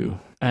 True.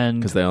 And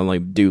because they only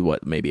do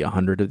maybe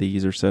 100 of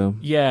these or so.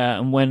 Yeah,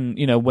 and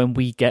when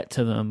we get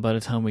to them, by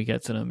the time we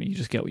get to them, you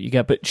just get what you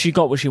get. But she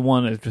got what she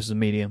wanted, which was a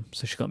medium,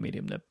 so she got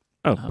medium nib.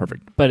 Oh,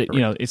 perfect. But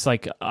it's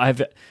like I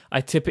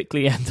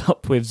typically end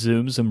up with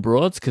zooms and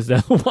broads because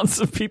they're the ones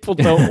that people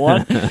don't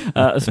want,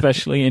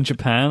 especially in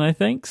Japan, I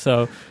think.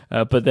 So,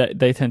 but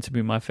they tend to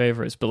be my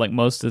favorites. But like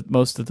most of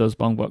those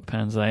Bongbox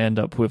pens, I end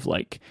up with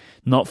like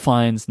not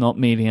fines, not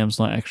mediums,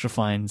 not extra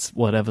fines,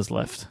 whatever's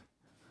left.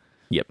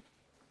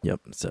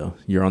 Yep. So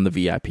you're on the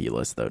VIP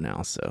list though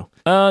now. So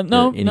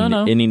no,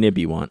 any nib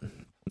you want.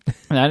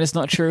 That is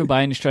not true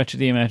by any stretch of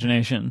the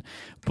imagination.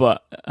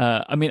 But,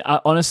 I mean,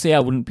 honestly, I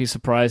wouldn't be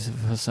surprised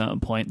if at a certain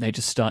point they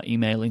just start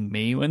emailing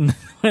me when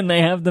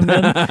they have them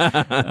in.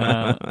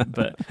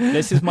 But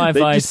this is my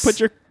advice. Just put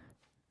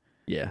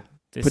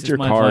your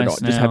card.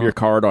 Just have your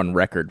card on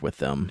record with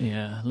them.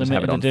 Yeah,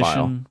 limited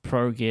edition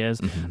Pro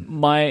Gears. Mm-hmm.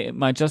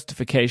 My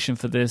justification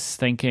for this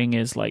thinking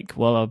is like,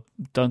 well, I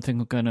don't think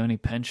we're going to any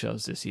pen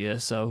shows this year,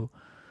 so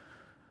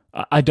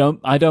I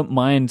don't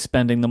mind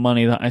spending the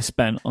money that I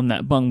spent on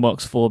that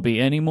Bungbox 4B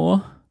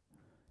anymore.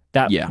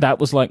 That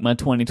was like my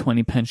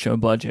 2020 pen show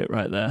budget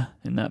right there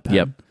in that pen.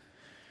 Yep.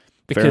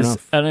 Because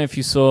I don't know if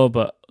you saw,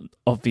 but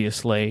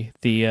obviously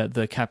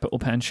the Capital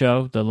Pen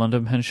Show, the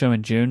London Pen Show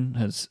in June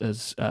has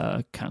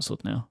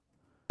cancelled now.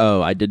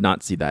 Oh, I did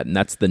not see that. And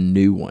that's the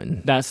new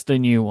one. That's the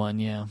new one,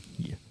 yeah.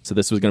 So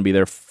this was going to be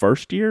their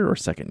first year or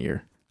second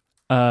year?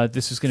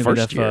 This is going to be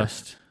their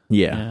first.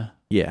 Yeah.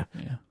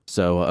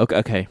 So,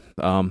 okay.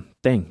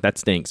 Dang, that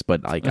stinks,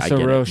 but like, it's I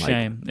get a real it.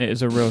 shame. It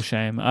is a real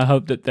shame. I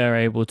hope that they're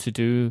able to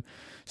do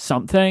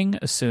something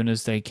as soon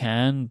as they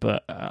can,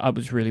 but I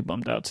was really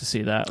bummed out to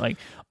see that. Like,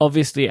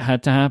 obviously it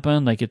had to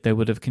happen. Like, if they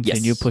would have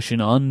continued pushing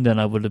on, then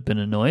I would have been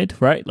annoyed,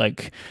 right?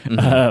 Like,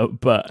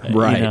 but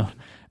right.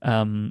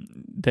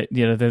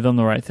 They've done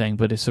the right thing,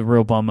 but it's a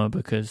real bummer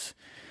because,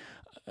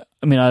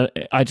 I mean,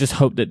 I just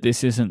hope that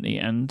this isn't the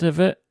end of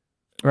it,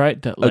 right?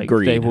 That like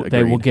they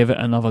will give it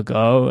another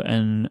go,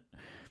 and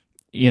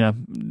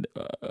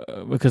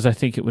because I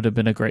think it would have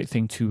been a great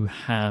thing to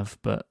have,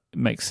 but it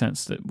makes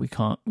sense that we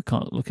can't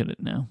look at it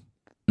now.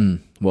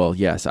 Well,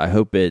 yes, I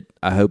hope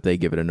they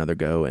give it another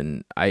go,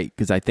 and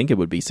because I think it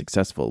would be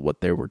successful.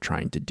 What they were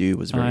trying to do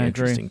was very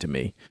interesting to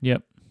me.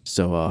 Yep.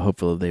 So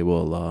hopefully they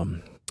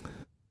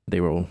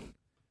will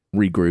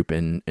regroup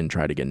and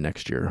try it again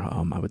next year.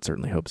 I would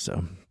certainly hope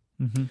so.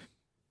 Mm-hmm.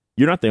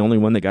 You're not the only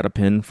one that got a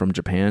pin from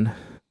Japan,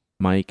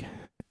 Mike,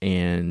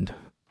 and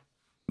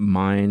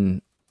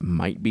mine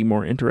might be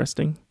more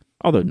interesting,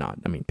 although not.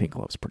 I mean, Pink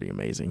Glove's pretty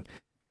amazing.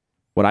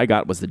 What I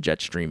got was the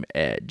Jetstream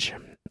Edge,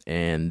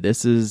 and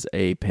this is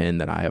a pen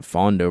that I have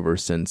fawned over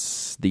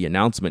since the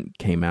announcement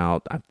came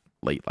out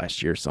late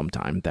last year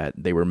sometime that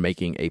they were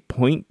making a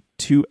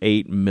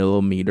 0.28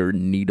 millimeter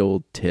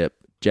needle tip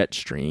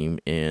Jetstream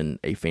in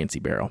a fancy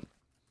barrel.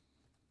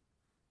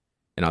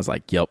 And I was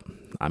like, yep,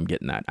 I'm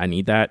getting that. I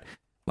need that.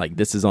 Like,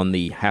 this is on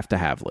the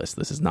have-to-have list.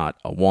 This is not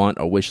a want,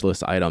 a wish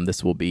list item.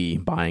 This will be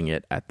buying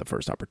it at the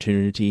first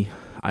opportunity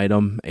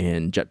item.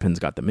 And JetPens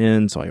got them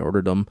in, so I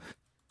ordered them.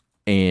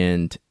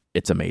 And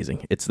it's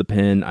amazing. It's the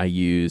pen I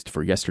used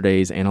for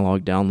yesterday's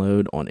analog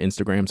download on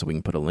Instagram, so we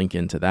can put a link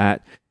into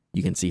that.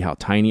 You can see how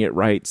tiny it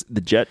writes.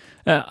 The Jet...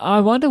 I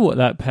wonder what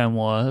that pen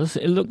was.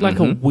 It looked like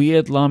a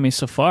weird Lamy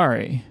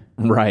Safari.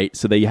 Right.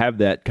 So they have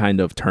that kind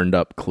of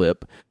turned-up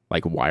clip,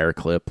 like wire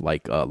clip,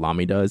 like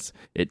Lamy does.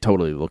 It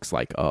totally looks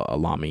like a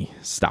Lamy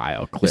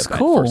style clip at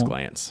first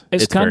glance.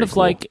 It's kind of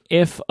cool. Like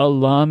if a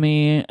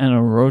Lamy and a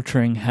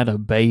Rotring had a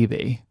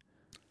baby.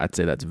 I'd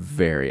say that's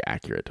very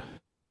accurate.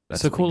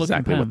 That's cool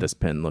exactly what this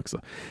pen looks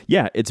like.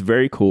 Yeah, it's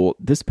very cool.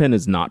 This pen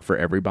is not for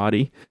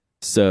everybody.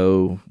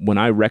 So when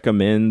I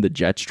recommend the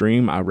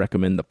Jetstream, I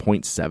recommend the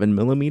 0.7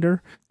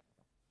 millimeter.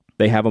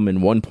 They have them in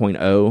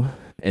 1.0,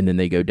 and then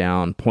they go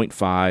down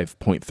 0.5,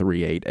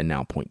 0.38, and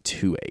now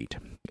 0.28.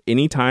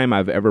 Anytime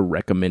I've ever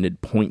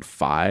recommended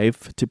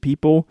 0.5 to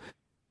people,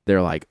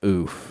 they're like,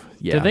 oof.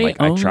 Yeah, like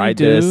I tried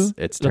this.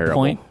 It's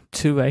terrible.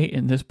 0.28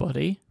 in this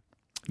body?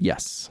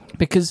 Yes.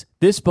 Because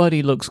this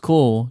body looks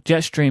cool.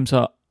 Jetstreams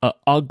are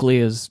ugly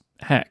as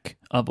heck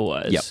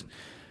otherwise. Yep.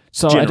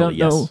 So generally, I don't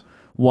know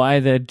why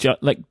they're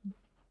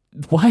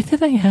why do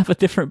they have a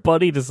different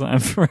body design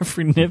for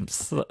every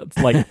nib's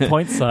like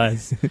point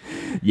size?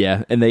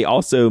 Yeah, and they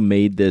also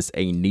made this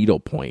a needle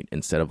point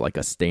instead of like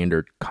a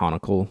standard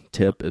conical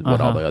tip is what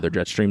all the other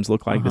Jetstreams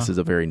look like. This is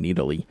a very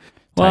needly type.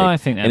 Well, I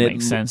think that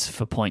makes sense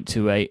for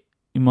 0.28.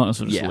 You might as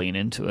well just lean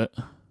into it.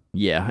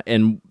 Yeah,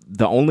 and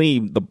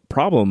the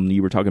problem,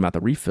 you were talking about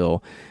the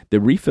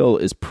refill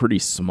is pretty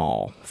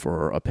small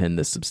for a pen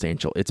this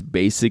substantial. It's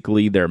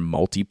basically their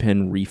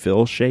multi-pen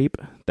refill shape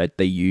that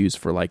they use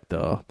for like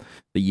the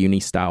uni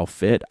style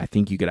fit. I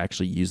think you could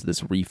actually use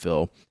this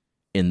refill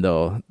in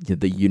the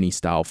uni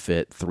style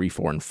fit 3,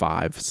 4, and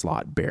 5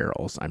 slot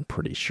barrels, I'm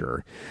pretty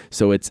sure.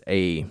 So it's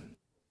a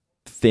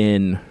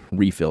thin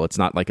refill. It's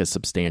not like a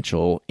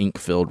substantial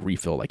ink-filled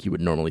refill like you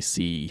would normally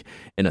see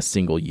in a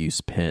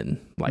single-use pen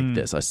like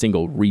this, a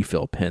single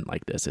refill pen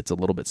like this. It's a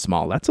little bit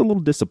small. That's a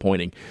little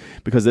disappointing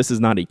because this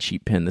is not a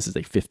cheap pen. This is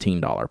a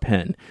 $15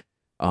 pen.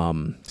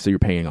 So you're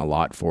paying a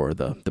lot for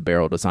the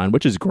barrel design,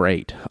 which is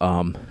great.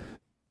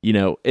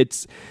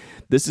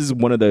 This is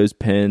one of those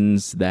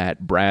pens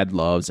that Brad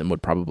loves and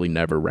would probably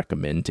never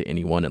recommend to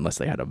anyone unless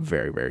they had a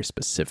very, very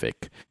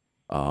specific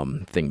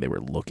thing they were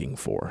looking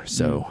for.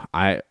 So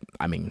I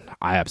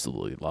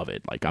absolutely love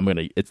it. Like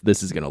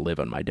this is gonna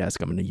live on my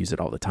desk. I'm gonna use it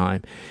all the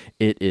time.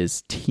 It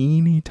is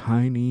teeny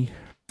tiny,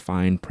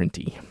 fine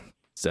printy.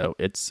 So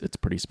it's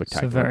pretty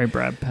spectacular. It's a very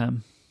Brad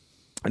pen.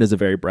 It is a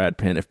very Brad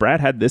pen. If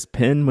Brad had this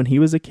pen when he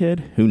was a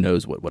kid, who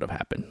knows what would have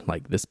happened?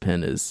 Like this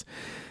pen is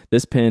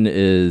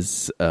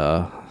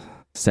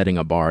setting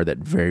a bar that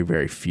very,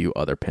 very few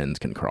other pens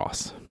can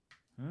cross.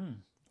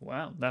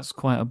 Wow, that's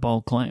quite a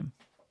bold claim.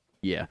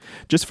 Yeah,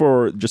 just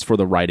for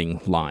the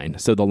writing line.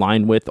 So the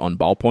line width on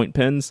ballpoint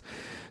pens.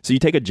 So you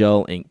take a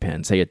gel ink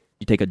pen. Say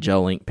you take a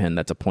gel ink pen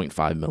that's a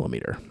 0.5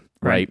 millimeter,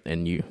 right?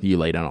 And you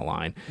lay down a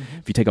line.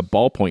 If you take a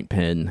ballpoint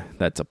pen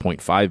that's a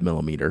 0.5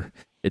 millimeter,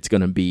 it's going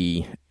to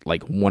be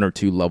like 1 or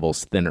 2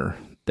 levels thinner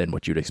than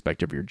what you'd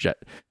expect of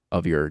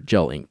your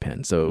gel ink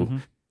pen. So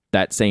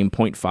that same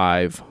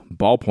 0.5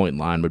 ballpoint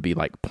line would be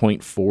like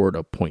 0.4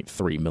 to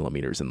 0.3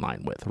 millimeters in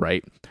line width,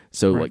 right?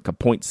 So like a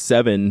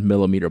 0.7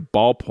 millimeter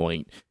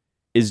ballpoint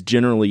is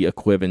generally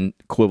equivalent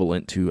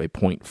to a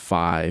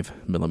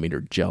 0.5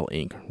 millimeter gel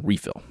ink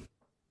refill.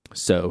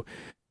 So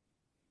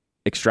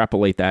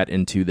extrapolate that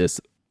into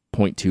this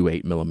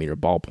 0.28 millimeter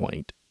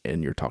ballpoint,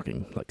 and you're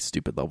talking like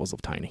stupid levels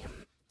of tiny.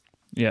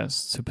 Yes,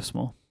 super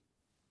small.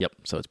 Yep.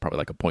 So it's probably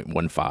like a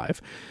 0.15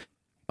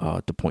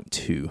 to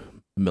 0.2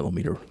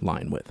 millimeter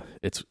line width.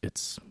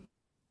 It's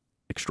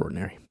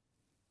extraordinary.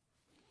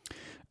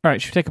 All right,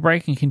 should we take a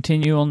break and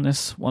continue on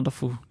this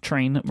wonderful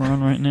train that we're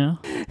on right now?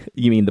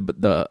 You mean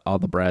the all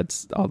the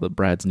Brad's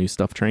new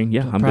stuff train?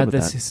 Yeah, I'm Brad, good with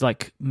this that. is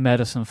like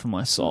medicine for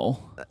my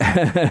soul.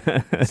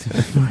 Right,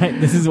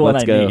 this is what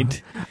Let's I go.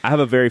 need. I have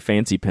a very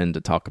fancy pen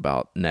to talk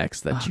about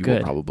next that you good.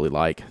 will probably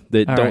like.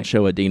 Don't right.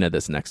 show Adina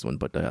this next one,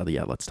 but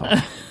yeah, let's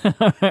talk.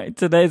 All right,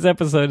 today's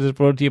episode is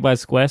brought to you by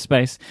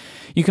Squarespace.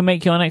 You can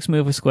make your next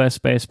move with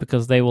Squarespace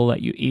because they will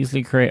let you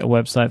easily create a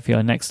website for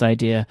your next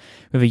idea.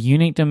 With a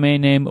unique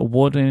domain name,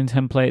 award-winning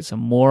templates,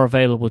 and more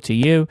available to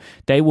you,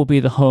 they will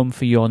be the home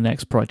for your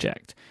next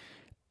project.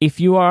 If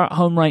you are at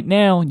home right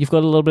now, you've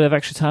got a little bit of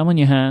extra time on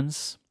your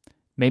hands.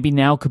 Maybe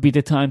now could be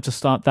the time to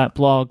start that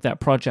blog,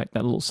 that project,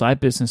 that little side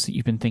business that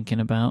you've been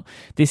thinking about.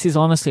 This is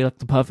honestly like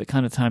the perfect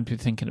kind of time to be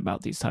thinking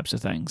about these types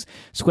of things.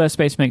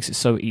 Squarespace makes it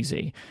so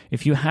easy.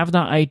 If you have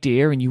that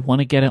idea and you want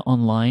to get it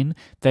online,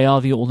 they are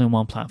the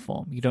all-in-one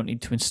platform. You don't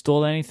need to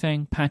install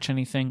anything, patch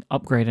anything,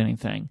 upgrade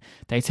anything.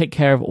 They take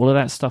care of all of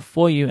that stuff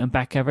for you and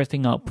back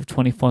everything up with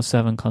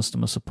 24/7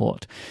 customer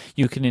support.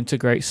 You can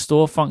integrate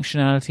store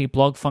functionality,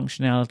 blog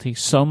functionality,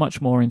 so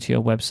much more into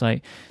your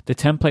website. The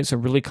templates are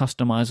really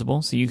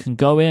customizable, so you can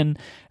go in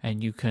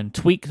and you can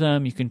tweak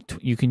them. You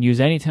can use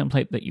any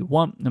template that you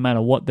want, no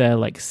matter what they're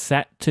like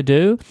set to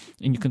do,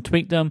 and you can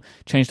tweak them,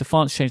 change the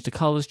fonts, change the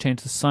colors,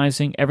 change the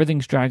sizing.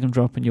 Everything's drag and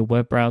drop in your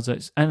web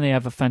browsers, and they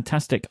have a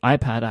fantastic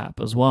iPad app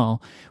as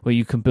well, where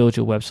you can build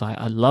your website.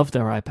 I love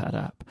their iPad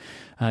app.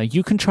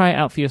 You can try it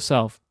out for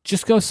yourself.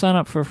 Just go sign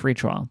up for a free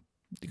trial.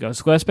 You go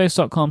to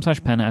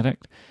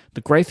squarespace.com/penaddict.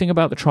 The great thing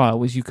about the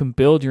trial is you can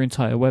build your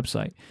entire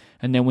website.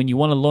 And then when you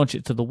want to launch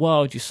it to the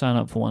world, you sign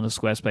up for one of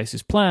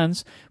Squarespace's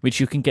plans, which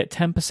you can get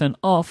 10%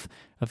 off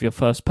of your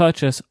first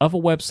purchase of a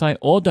website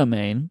or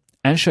domain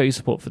and show your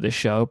support for this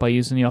show by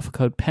using the offer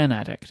code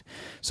PENADDICT.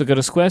 So go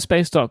to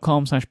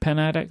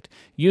squarespace.com/penaddict,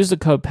 use the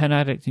code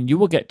PENADDICT, and you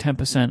will get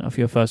 10% off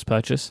your first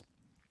purchase.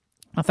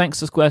 And thanks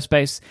to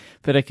Squarespace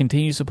for their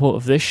continued support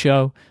of this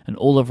show and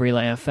all of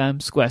Relay FM.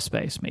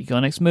 Squarespace, make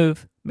your next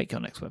move, make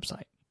your next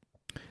website.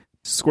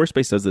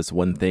 Squarespace does this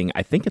one thing.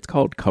 I think it's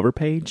called Cover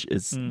Page.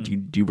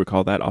 Do you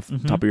recall that off the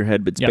top of your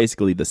head? But it's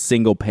basically the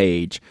single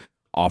page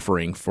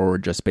offering for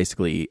just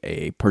basically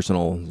a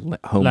personal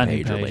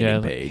homepage or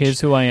landing page.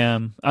 Here's who I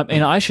am. I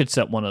mean, I should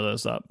set one of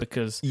those up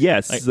because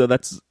yes, so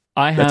that's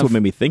what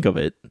made me think of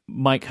it.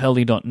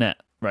 MikeHurley.net,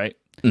 right?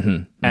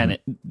 And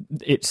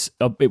it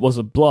was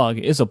a blog.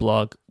 It is a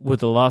blog with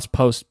the last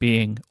post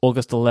being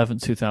August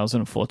 11th,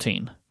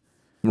 2014.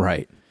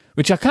 Right.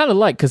 Which I kind of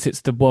like because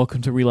it's the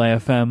Welcome to Relay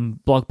FM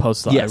blog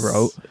post that I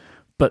wrote.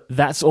 But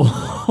that's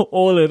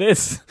all it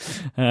is,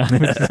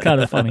 which is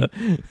kind of funny.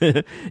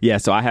 Yeah,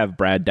 so I have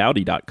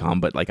braddowdy.com,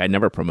 but like I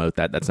never promote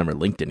that. That's never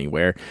linked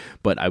anywhere.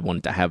 But I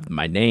wanted to have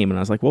my name, and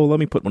I was like, well, let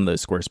me put one of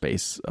those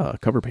Squarespace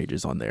cover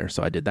pages on there.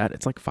 So I did that.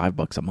 It's like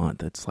 $5 a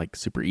month. It's like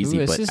super easy,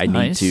 Ooh, but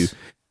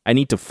I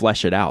need to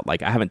flesh it out.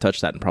 Like I haven't touched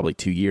that in probably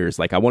 2 years.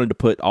 Like I wanted to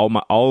put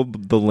all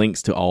the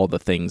links to all the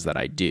things that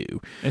I do.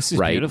 This is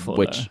beautiful,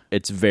 which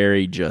it's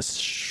very just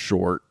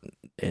short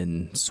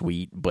and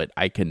sweet, but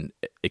I can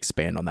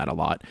expand on that a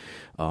lot.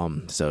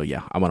 So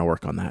yeah, I want to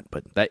work on that.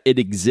 But that it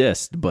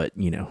exists, but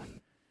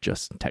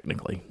just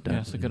technically.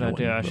 Yeah, it's a good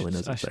idea.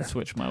 I should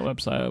switch my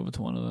website over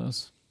to one of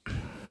those.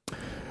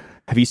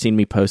 Have you seen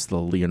me post the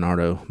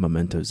Leonardo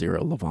Memento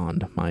Zero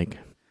Lavande, Mike,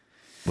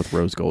 with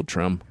rose gold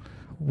trim?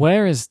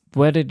 Where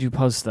did you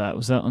post that?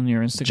 Was that on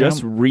your Instagram?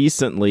 Just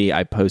recently,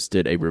 I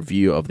posted a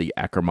review of the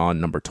Ackerman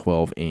number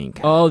 12 ink.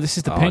 Oh, this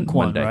is the pink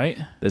one, right?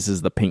 This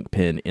is the pink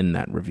pen in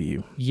that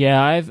review.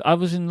 Yeah, I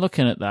was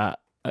looking at that.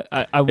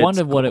 I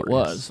wondered what it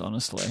was,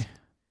 honestly.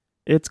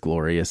 It's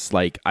glorious.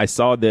 Like, I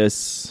saw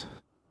this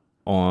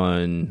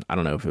on, I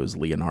don't know if it was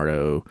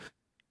Leonardo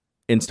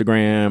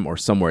Instagram or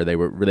somewhere. They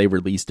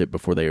released it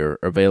before they were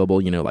available.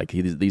 Like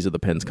these are the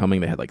pens coming.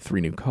 They had like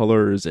 3 new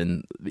colors,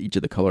 and each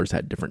of the colors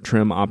had different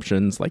trim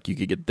options. Like you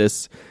could get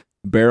this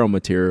barrel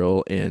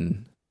material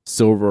in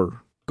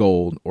silver,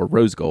 gold, or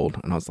rose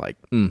gold, and I was like,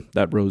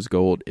 that rose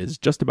gold is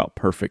just about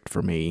perfect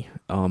for me.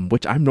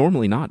 Which I'm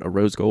normally not a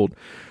rose gold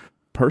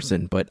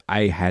person, but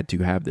I had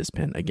to have this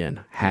pen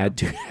again. Had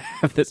to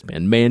have this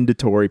pen,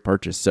 mandatory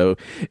purchase. So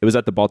it was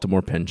at the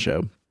Baltimore Pen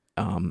Show,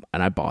 and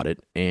I bought it,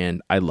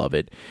 and I love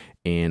it.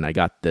 And I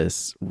got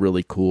this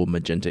really cool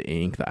magenta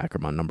ink, the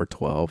Ackerman number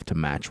 12, to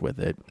match with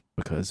it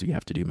because you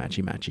have to do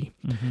matchy-matchy.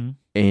 Mm-hmm.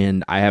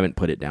 And I haven't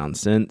put it down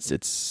since.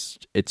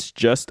 It's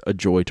just a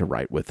joy to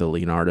write with. The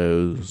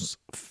Leonardo's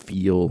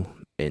feel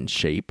and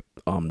shape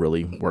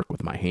really work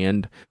with my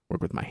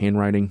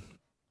handwriting.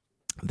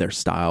 Their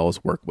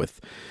styles work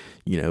with,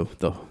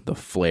 the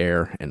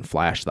flair and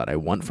flash that I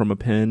want from a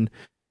pen.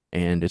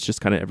 And it's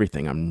just kind of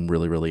everything. I'm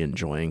really, really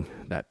enjoying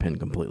that pen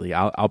completely.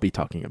 I'll be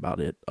talking about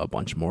it a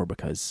bunch more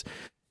because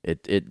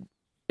it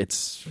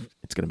it's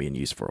going to be in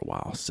use for a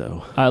while.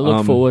 So I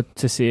look forward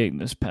to seeing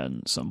this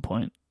pen at some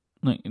point.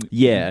 Like,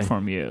 yeah,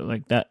 from you,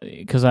 like that,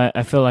 because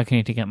I feel like I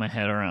need to get my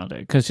head around it.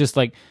 Because just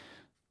like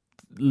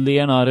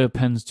Leonardo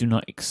pens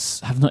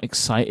have not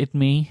excited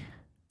me.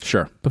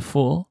 Sure.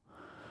 Before,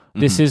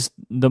 this is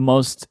the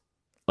most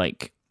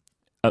like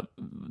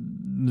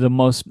the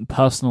most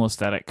personal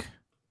aesthetic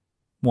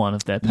one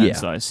of their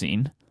pens that I've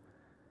seen.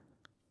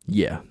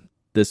 Yeah,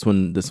 this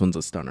one's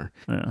a stunner.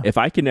 Yeah. If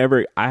I can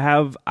ever, I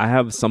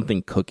have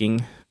something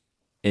cooking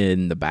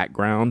in the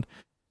background.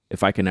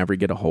 If I can ever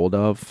get a hold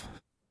of,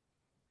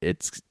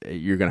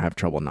 you're gonna have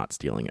trouble not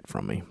stealing it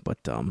from me. But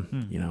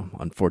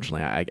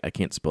unfortunately, I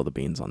can't spill the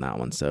beans on that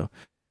one. So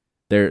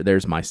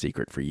there's my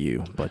secret for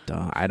you. But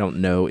I don't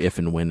know if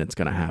and when it's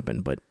gonna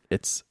happen. But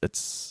it's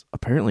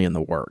apparently in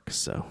the works.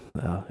 So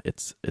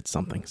it's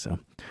something. So.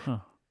 Huh.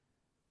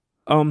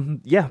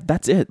 Yeah,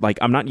 that's it. Like,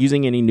 I'm not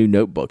using any new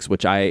notebooks,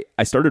 which I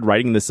started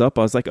writing this up.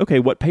 I was like, okay,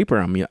 what paper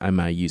am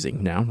I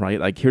using now, right?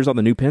 Like, here's all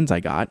the new pens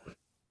I got.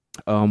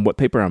 What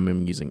paper am I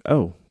using?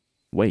 Oh,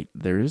 wait,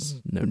 there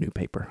is no new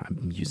paper.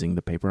 I'm using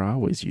the paper I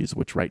always use,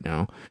 which right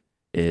now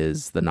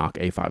is the Nock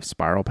A5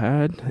 spiral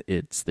pad.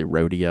 It's the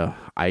Rhodia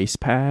ice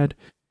pad.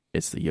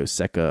 It's the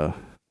Yoseka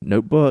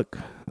notebook.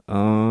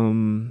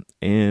 And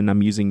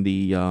I'm using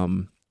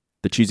the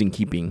Choosing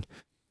Keeping,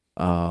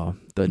 the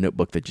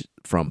notebook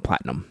from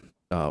Platinum.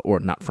 Or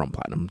not from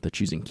Platinum, the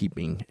Choosing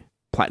Keeping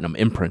Platinum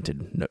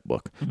imprinted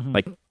notebook. Mm-hmm.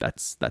 Like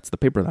that's the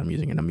paper that I'm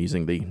using, and I'm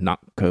using the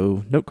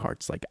Notco note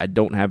cards. Like, I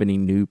don't have any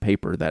new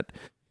paper that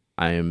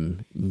I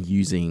am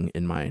using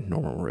in my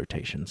normal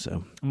rotation.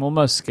 So I'm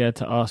almost scared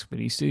to ask, but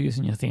are you still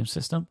using your theme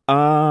system?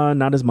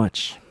 Not as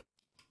much.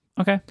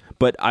 Okay.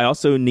 But I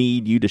also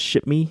need you to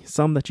ship me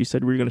some that you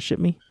said we were going to ship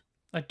me.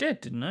 I did,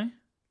 didn't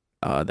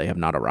I? They have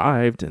not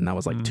arrived, and that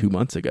was like 2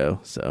 months ago.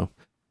 So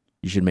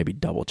you should maybe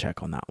double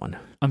check on that one.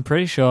 I'm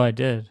pretty sure I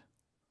did.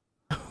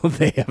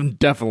 They have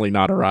definitely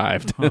not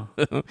arrived.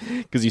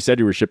 Because you said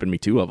you were shipping me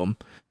 2 of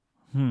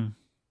them.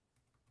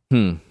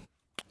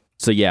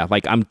 So yeah,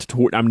 like I'm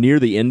near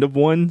the end of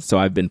one, so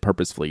I've been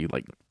purposefully,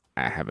 like,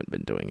 I haven't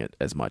been doing it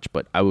as much,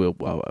 but I will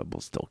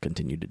still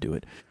continue to do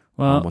it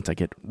once I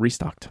get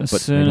restocked. As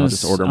but soon maybe I'll as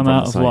just order them I'm from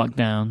out the of site.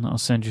 lockdown, I'll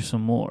send you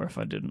some more if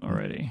I didn't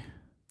already.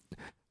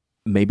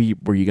 Maybe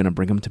were you going to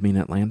bring them to me in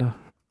Atlanta?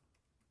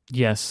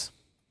 Yes.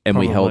 And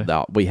probably.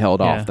 we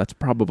held off. That's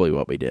probably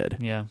what we did.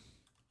 Yeah.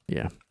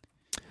 Yeah.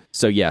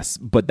 So yes,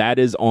 but that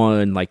is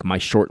on like my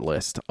short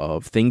list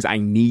of things I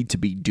need to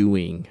be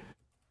doing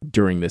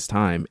during this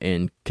time,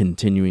 and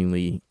continuing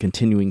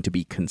to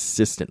be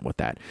consistent with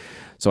that.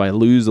 So I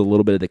lose a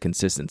little bit of the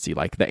consistency.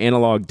 Like, the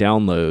analog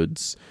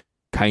downloads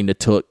kind of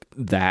took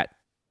that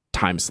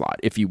time slot,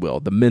 if you will,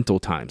 the mental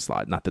time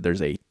slot. Not that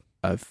there's a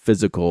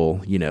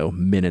physical,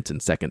 minutes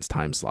and seconds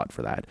time slot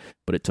for that,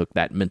 but it took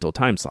that mental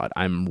time slot.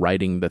 I'm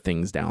writing the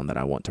things down that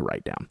I want to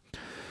write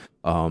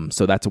down.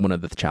 So that's one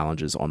of the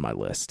challenges on my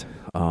list.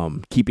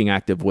 Keeping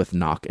active with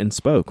Nock and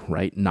Spoke,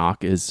 right?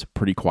 Nock is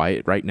pretty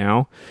quiet right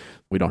now.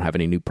 We don't have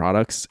any new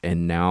products.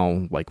 And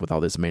now, like, with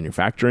all this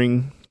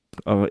manufacturing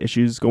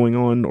issues going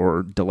on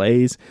or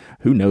delays,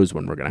 who knows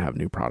when we're going to have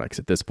new products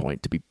at this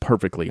point, to be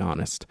perfectly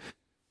honest.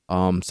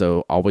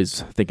 So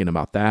always thinking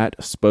about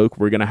that. Spoke,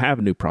 we're going to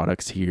have new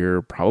products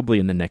here probably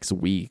in the next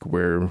week.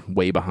 We're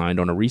way behind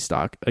on a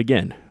restock.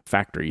 Again,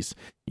 factories,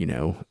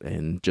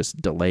 and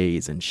just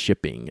delays and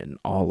shipping and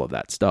all of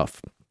that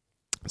stuff.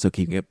 So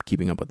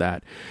keeping up with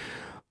that.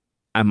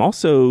 I'm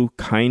also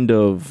kind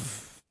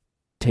of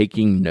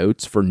taking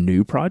notes for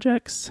new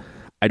projects.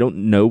 I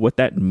don't know what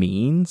that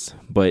means,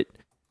 but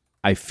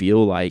I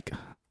feel like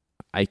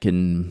I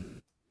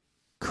can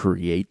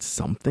create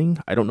something.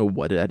 I don't know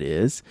what that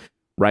is.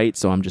 Right?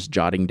 So I'm just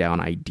jotting down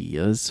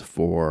ideas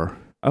for,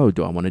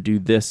 do I want to do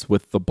this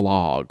with the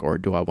blog, or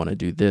do I want to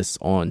do this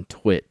on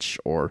Twitch,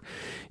 or,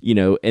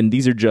 and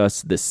these are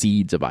just the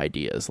seeds of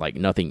ideas, like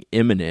nothing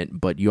imminent,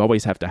 but you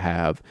always have to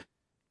have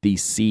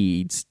these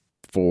seeds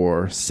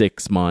for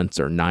 6 months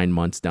or 9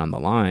 months down the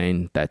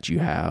line that you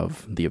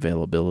have the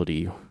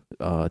availability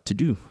to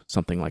do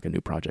something like a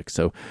new project.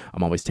 So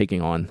I'm always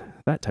taking on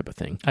that type of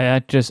thing. I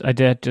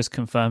did just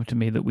confirm to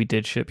me that we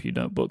did ship you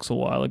notebooks a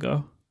while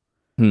ago.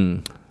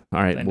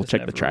 All right, we'll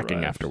check the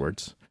tracking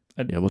afterwards.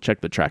 We'll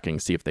check the tracking,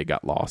 see if they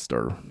got lost,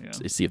 or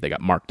see if they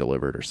got marked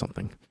delivered or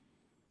something.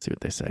 See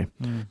what they say.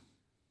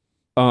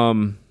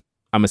 I'm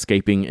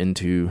escaping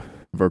into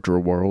virtual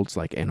worlds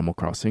like Animal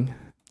Crossing. Yeah.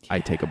 I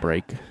take a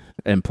break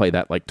and play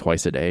that like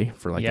twice a day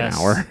for like an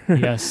hour.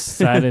 Yes,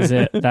 that is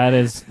it. That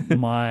is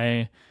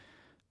my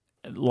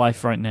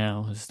life right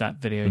now, is that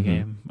video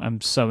game.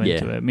 I'm so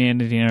into it. Me and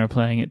Nadina are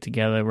playing it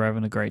together. We're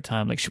having a great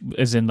time.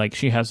 Like,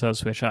 she has her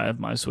Switch, I have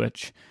my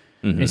Switch.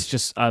 It's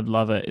just, I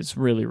love it. It's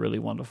really, really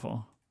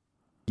wonderful.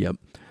 Yep.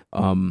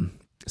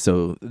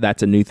 So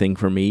that's a new thing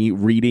for me.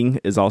 Reading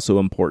is also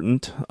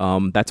important.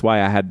 That's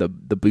why I had the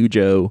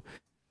Bujo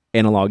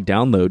analog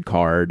download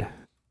card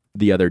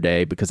the other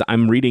day because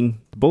I'm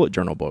reading the bullet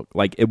journal book.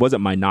 Like, it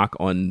wasn't my knock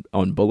on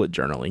bullet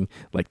journaling,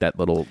 like that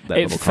little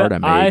card I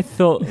made. I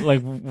thought,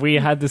 like, we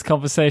had this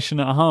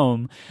conversation at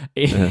home.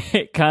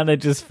 It kind of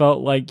just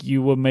felt like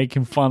you were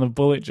making fun of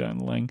bullet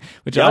journaling,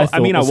 which I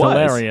thought was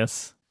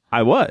hilarious.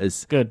 I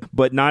was. Good.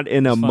 But not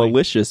in a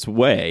malicious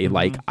way. Mm-hmm.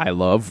 Like, I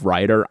love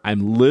writer.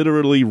 I'm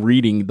literally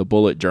reading the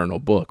bullet journal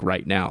book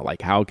right now.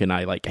 Like, how can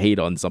I, like, hate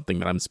on something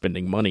that I'm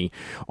spending money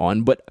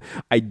on? But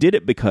I did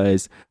it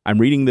because I'm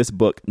reading this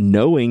book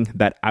knowing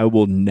that I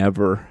will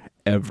never,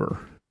 ever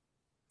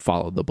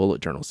follow the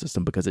bullet journal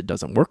system because it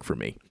doesn't work for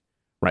me.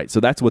 Right? So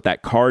that's what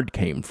that card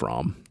came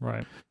from.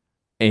 Right.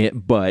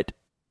 But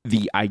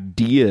the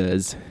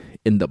ideas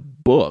in the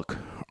book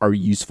are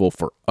useful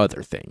for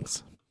other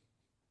things.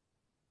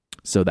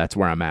 So that's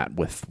where I'm at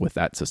with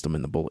that system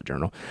in the bullet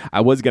journal.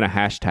 I was going to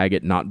hashtag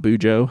it not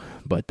Bujo,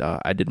 but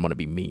I didn't want to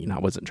be mean. I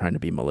wasn't trying to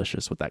be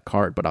malicious with that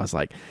card, but I was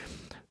like,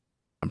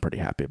 I'm pretty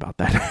happy about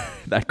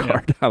that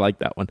card. Yeah. I like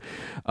that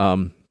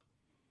one.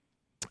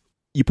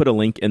 You put a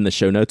link in the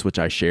show notes, which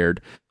I shared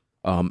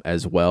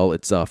as well.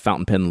 It's a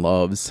Fountain Pen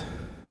Loves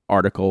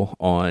article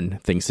on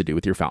things to do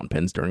with your fountain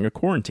pens during a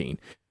quarantine.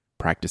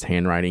 Practice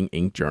handwriting,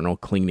 ink journal,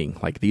 cleaning.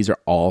 Like, these are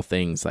all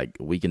things like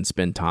we can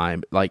spend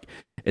time. Like,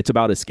 it's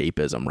about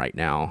escapism right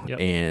now. Yep.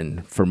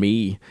 And for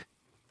me,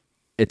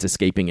 it's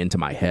escaping into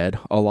my head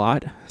a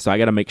lot. So I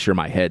got to make sure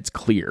my head's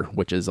clear,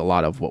 which is a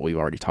lot of what we've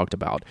already talked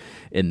about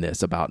in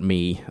this, about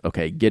me,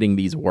 getting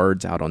these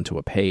words out onto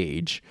a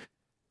page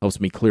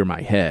helps me clear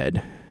my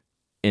head.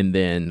 And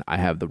then I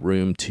have the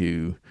room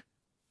to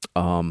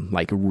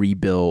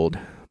rebuild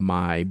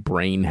my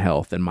brain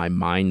health and my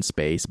mind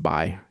space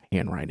by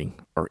handwriting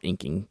or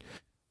inking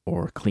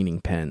or cleaning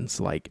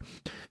pens. Like,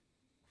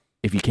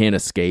 if you can't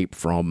escape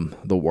from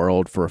the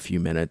world for a few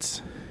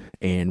minutes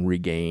and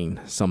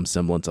regain some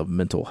semblance of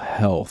mental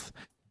health,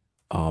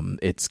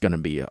 it's going to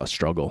be a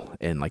struggle.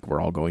 And like, we're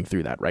all going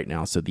through that right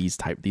now. So these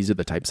are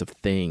the types of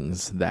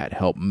things that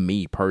help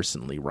me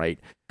personally, right?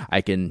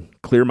 I can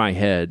clear my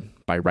head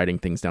by writing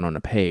things down on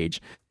a page,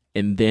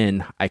 and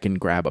then I can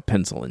grab a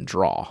pencil and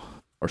draw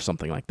or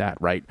something like that,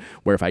 right?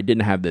 Where if I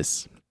didn't have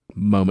this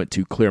moment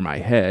to clear my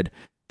head,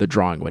 the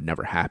drawing would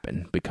never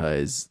happen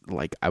because,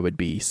 like, I would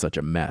be such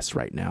a mess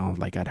right now.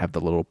 Like, I'd have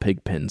the little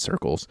pig pen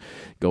circles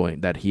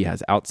going that he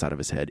has outside of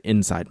his head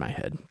inside my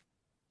head.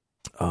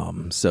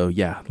 So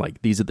yeah,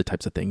 like, these are the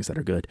types of things that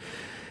are good.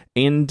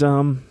 And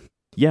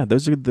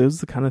those are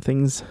the kind of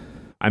things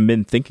I've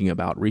been thinking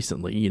about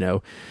recently. You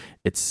know,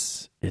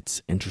 it's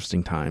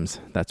interesting times,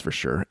 that's for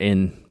sure.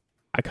 And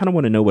I kind of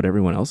want to know what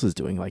everyone else is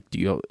doing. Like,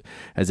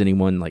 has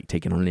anyone like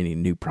taken on any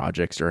new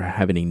projects or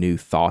have any new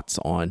thoughts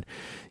on,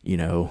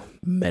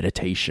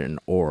 meditation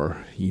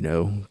or,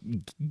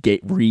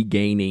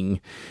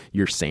 regaining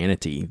your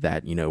sanity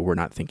that, we're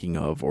not thinking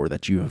of or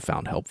that you have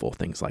found helpful,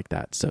 things like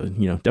that. So,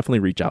 definitely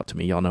reach out to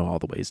me. Y'all know all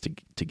the ways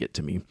to get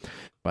to me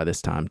by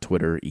this time: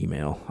 Twitter,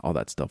 email, all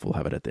that stuff. We'll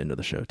have it at the end of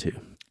the show too.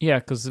 Yeah,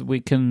 because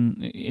we can,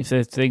 if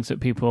there's things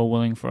that people are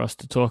willing for us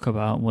to talk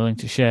about, willing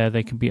to share,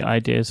 they can be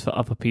ideas for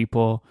other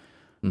people.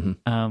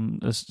 Mm-hmm.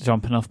 There's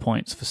jumping off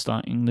points for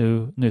starting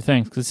new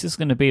things, because this is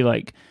going to be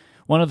like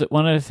one of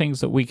the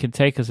things that we can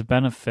take as a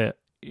benefit,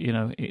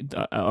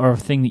 or a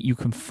thing that you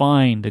can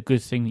find, a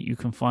good thing that you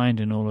can find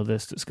in all of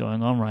this that's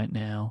going on right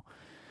now,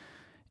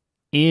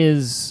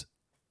 is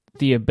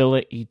the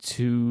ability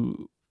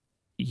to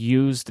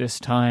use this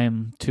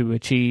time to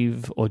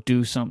achieve or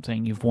do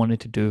something you've wanted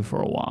to do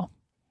for a while.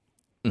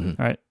 Mm-hmm.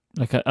 Right?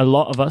 Like a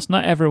lot of us,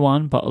 not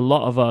everyone, but a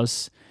lot of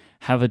us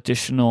have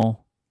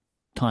additional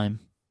time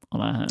on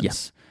our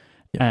hands.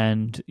 Yeah.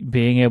 And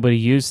being able to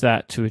use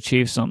that to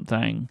achieve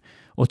something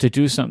or to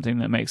do something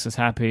that makes us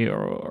happy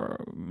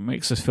or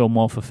makes us feel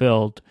more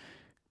fulfilled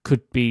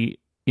could be,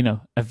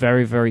 a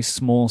very, very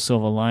small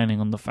silver lining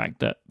on the fact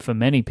that for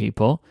many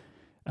people,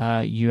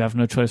 you have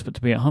no choice but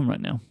to be at home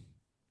right now.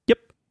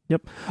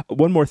 Yep.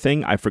 One more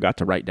thing I forgot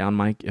to write down,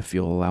 Mike, if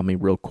you'll allow me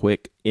real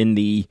quick. In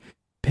the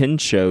Pen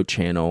Show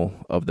channel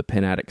of the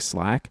Pen Addict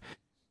Slack,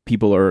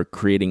 people are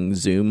creating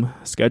Zoom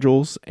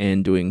schedules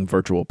and doing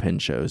virtual pen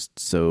shows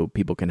so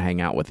people can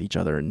hang out with each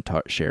other and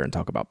share and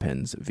talk about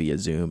pens via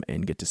Zoom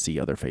and get to see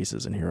other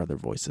faces and hear other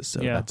voices. So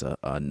that's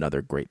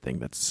another great thing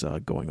that's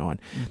going on,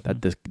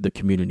 that the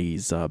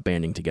community's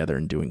banding together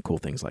and doing cool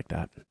things like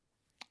that.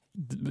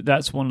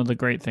 That's one of the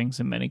great things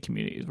in many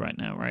communities right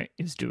now, right?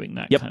 Is doing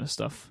that kind of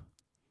stuff.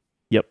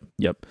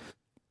 Yep.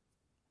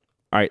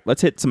 All right,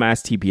 let's hit some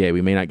Ask TPA.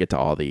 We may not get to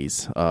all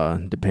these,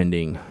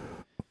 depending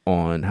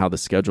on how the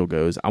schedule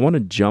goes. I want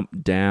to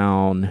jump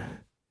down.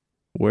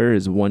 Where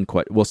is one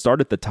question? We'll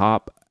start at the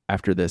top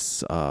after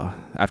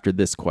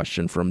this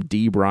question from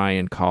D.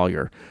 Brian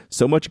Collier.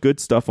 So much good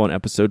stuff on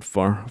episode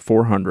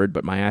 400,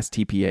 but my Ask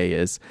TPA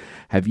is,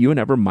 have you and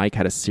ever Mike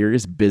had a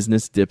serious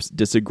business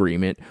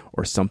disagreement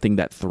or something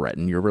that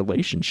threatened your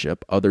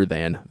relationship other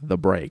than the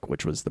break,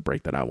 which was the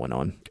break that I went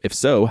on? If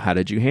so, how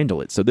did you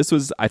handle it? So this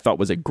I thought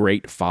was a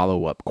great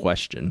follow-up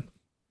question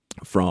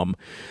from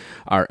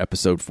our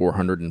episode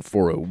 400 and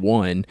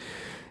 401.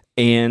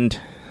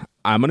 And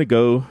I'm going to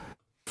go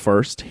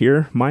first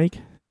here, Mike,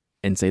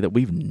 and say that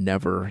we've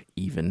never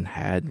even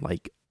had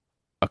like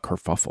a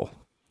kerfuffle.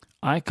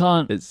 I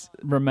can't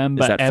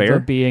remember that ever fair?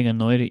 being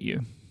annoyed at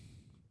you.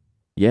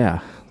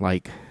 Yeah,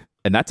 like,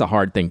 and that's a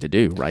hard thing to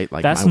do, right?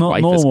 Like, That's my not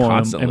wife normal is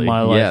constantly, in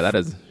my life. yeah, that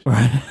is,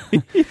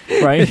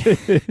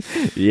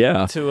 Right?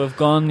 yeah. To have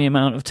gone the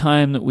amount of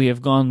time that we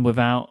have gone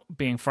without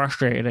being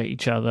frustrated at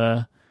each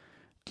other.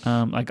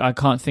 Like, I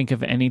can't think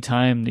of any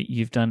time that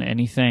you've done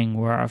anything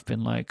where I've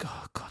been like,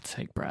 oh, God's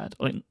sake, Brad.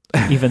 Like,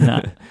 even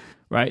that,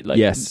 right? Like,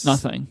 Yes.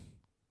 nothing.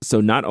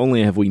 So not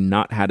only have we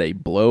not had a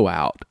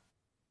blowout,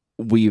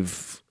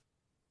 we've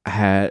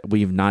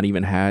not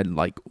even had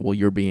like, well,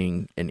 you're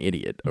being an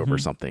idiot over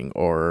something,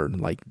 or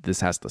like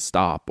this has to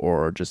stop,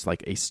 or just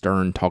like a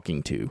stern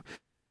talking to.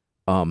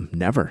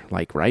 Never,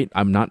 like, right?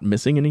 I'm not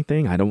missing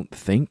anything, I don't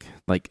think.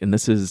 Like, and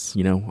this is,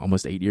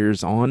 almost 8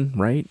 years on,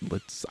 right?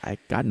 I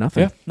got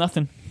nothing. Yeah,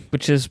 nothing.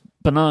 Which is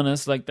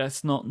bananas. Like,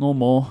 that's not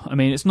normal. I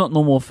mean, it's not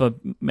normal for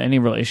any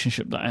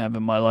relationship that I have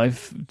in my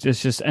life.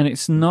 And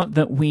it's not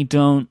that we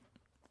don't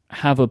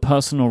have a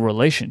personal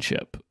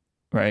relationship,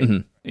 right?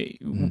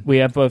 Mm-hmm. We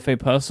have both a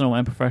personal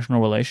and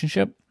professional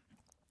relationship,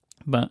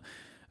 but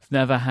we've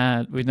never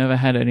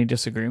had any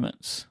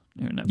disagreements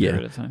in that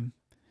period of time.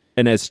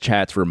 And as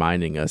chat's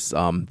reminding us,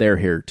 they're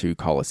here to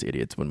call us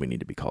idiots when we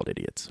need to be called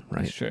idiots,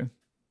 right? That's true.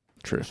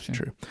 True.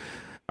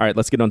 All right,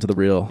 let's get on to the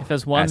real. If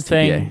there's one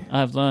thing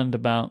I've learned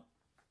about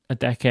a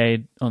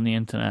decade on the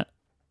internet,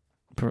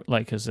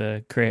 like as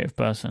a creative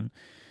person,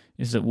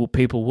 is that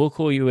people will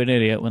call you an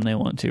idiot when they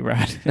want to,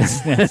 right?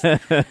 There's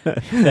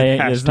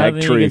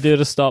nothing you can do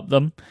to stop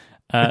them.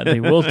 They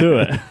will do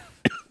it.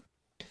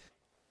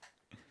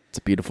 It's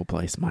a beautiful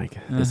place, Mike.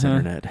 This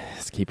internet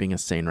is keeping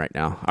us sane right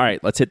now. All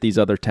right, let's hit these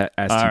other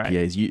STPAs.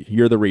 Right.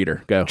 You're the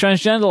reader. Go.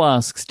 Transgender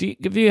asks, do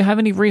you have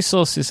any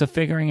resources for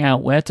figuring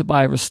out where to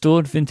buy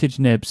restored vintage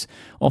nibs,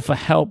 or for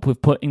help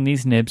with putting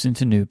these nibs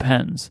into new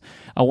pens?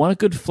 I want a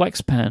good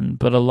flex pen,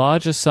 but a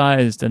larger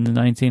size than the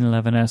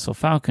 1911S or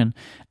Falcon,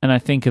 and I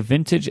think a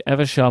vintage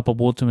Eversharp or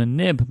Waterman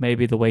nib may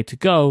be the way to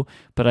go,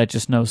 but I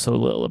just know so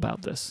little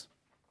about this.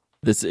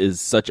 This is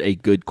such a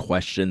good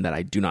question that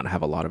I do not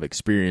have a lot of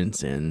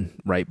experience in,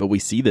 right? But we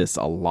see this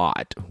a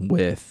lot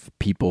with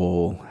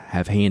people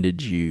have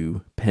handed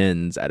you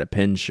pens at a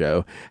pen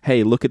show.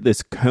 Hey, look at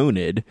this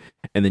Conid.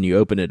 And then you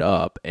open it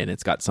up and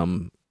it's got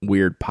some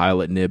weird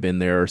pilot nib in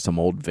there, or some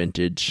old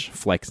vintage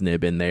flex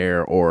nib in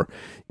there, or,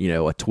 a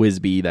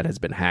TWSBI that has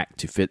been hacked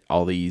to fit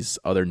all these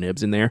other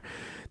nibs in there.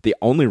 The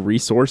only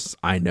resource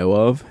I know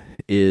of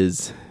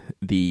is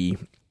the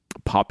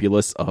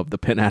populace of the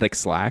Pen Addict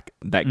Slack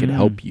that can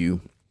help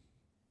you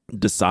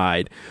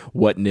decide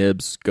what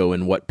nibs go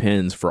in what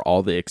pens for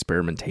all the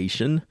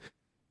experimentation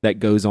that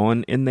goes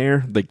on in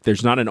there. Like,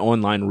 there's not an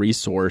online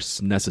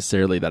resource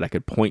necessarily that I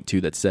could point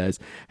to that says,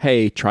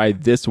 hey, try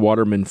this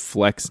Waterman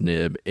Flex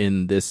nib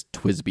in this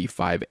TWSBI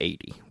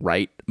 580,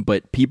 right?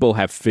 But people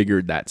have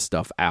figured that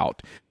stuff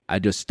out. I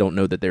just don't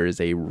know that there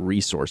is a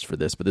resource for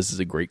this, but this is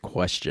a great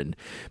question,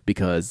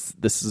 because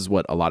this is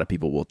what a lot of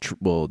people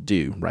will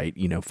do, right?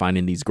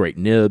 Finding these great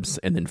nibs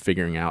and then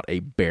figuring out a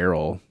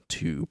barrel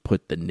to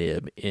put the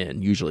nib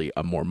in, usually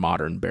a more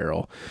modern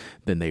barrel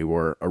than they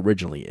were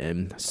originally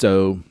in.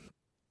 So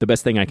the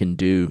best thing I can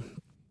do,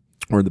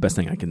 or the best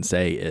thing I can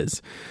say,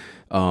 is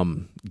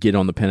get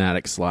on the Pen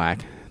Addict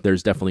Slack.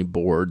 There's definitely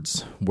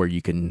boards where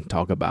you can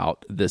talk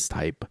about this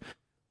type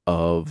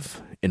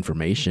of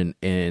information,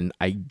 and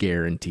I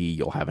guarantee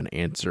you'll have an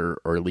answer,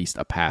 or at least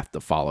a path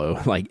to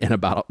follow, like in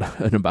about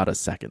a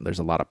second. There's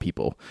a lot of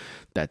people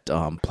that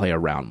play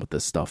around with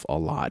this stuff a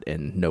lot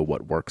and know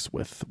what works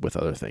with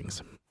other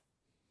things.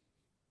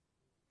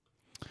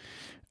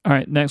 All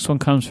right, next one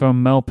comes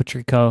from Mel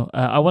Patrico.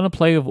 I want to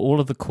play with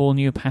all of the cool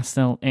new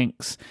pastel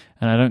inks,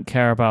 and I don't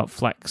care about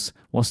flex.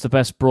 What's the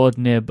best broad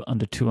nib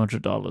under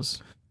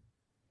 $200?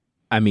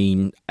 I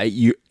mean,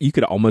 you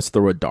could almost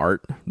throw a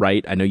dart,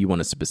 right? I know you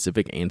want a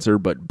specific answer,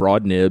 but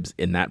broad nibs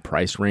in that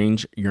price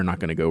range, you're not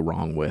going to go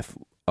wrong with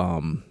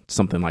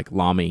something like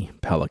Lamy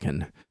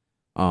Pelican.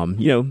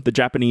 The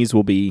Japanese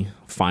will be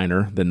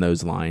finer than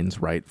those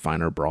lines, right?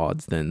 Finer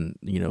broads than,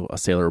 a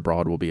Sailor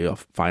broad will be a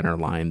finer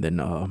line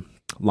than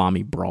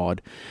Lamy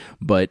broad.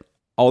 But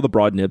all the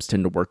broad nibs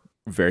tend to work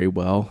very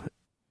well.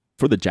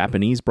 For the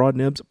Japanese broad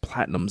nibs,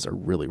 platinums are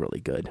really, really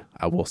good.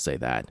 I will say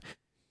that.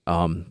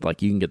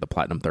 Like, you can get the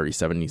Platinum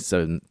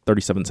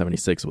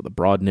 3776 with a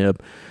broad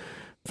nib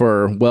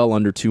for well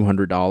under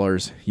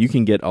 $200. You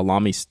can get a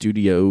Lamy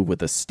Studio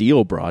with a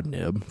steel broad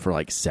nib for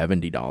like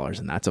 $70,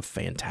 and that's a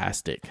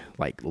fantastic,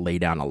 like, lay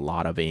down a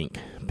lot of ink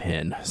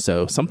pen.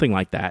 So something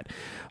like that.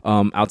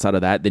 Outside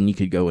of that, then you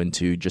could go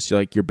into just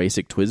like your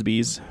basic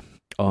TWSBIs,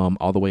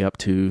 all the way up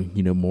to,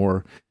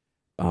 more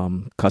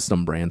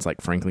custom brands like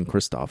Franklin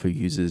Christoph, who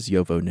uses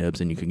Yovo nibs,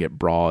 and you can get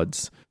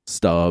broads,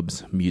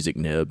 stubs, music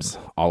nibs,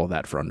 all of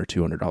that for under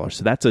 $200.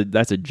 So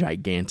that's a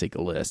gigantic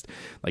list.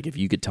 Like, if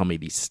you could tell me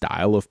the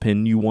style of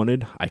pen you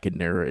wanted, I could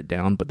narrow it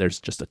down, but there's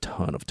just a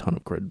ton of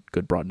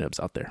good broad nibs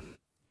out there.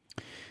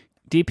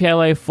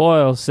 DPLA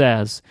Foil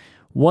says,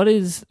 What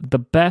is the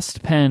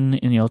best pen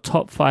in your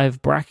top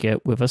 5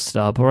 bracket with a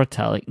stub or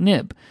italic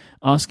nib?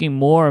 Asking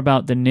more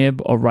about the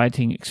nib or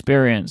writing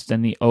experience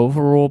than the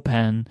overall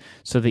pen,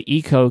 so the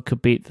Eco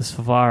could beat the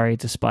Safari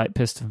despite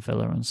piston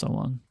filler and so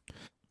on.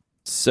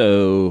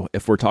 So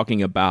if we're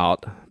talking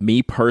about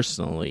me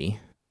personally,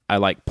 I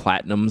like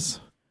Platinum's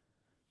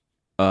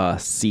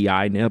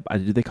CI nib.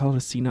 Do they call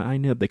it a CI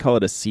nib? They call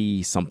it a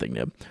C something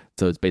nib.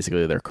 So it's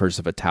basically their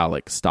cursive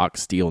italic stock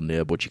steel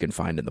nib, which you can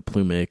find in the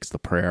Plumix, the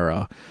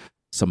Pereira,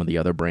 some of the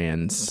other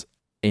brands.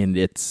 And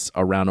it's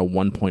around a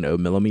 1.0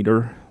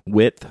 millimeter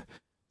width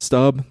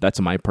stub. That's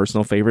my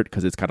personal favorite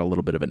because it's got a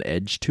little bit of an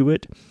edge to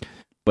it.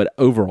 But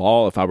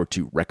overall, if I were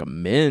to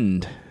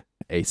recommend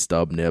a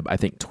stub nib, I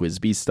think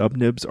TWSBI stub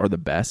nibs are the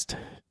best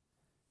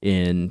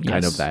in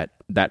kind of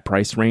that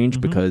price range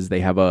because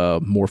they have a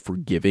more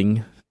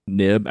forgiving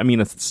nib. I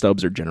mean,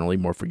 stubs are generally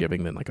more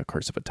forgiving than like a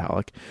cursive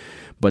italic,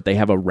 but they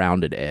have a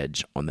rounded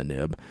edge on the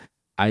nib.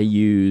 I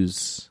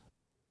use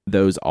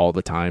those all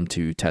the time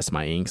to test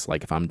my inks.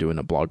 Like if I'm doing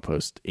a blog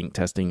post ink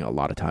testing, a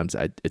lot of times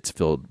it's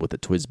filled with a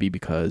TWSBI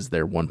because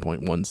their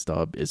 1.1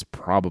 stub is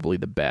probably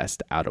the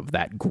best out of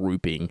that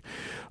grouping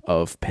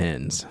of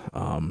pens.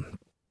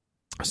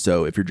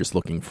 So if you're just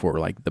looking for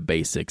like the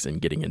basics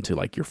and getting into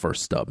like your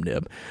first stub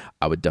nib,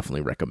 I would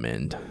definitely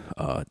recommend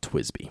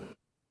TWSBI.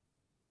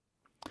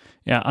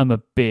 Yeah, I'm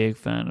a big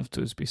fan of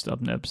TWSBI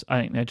stub nibs.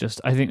 I think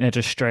they're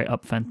just straight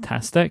up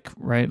fantastic,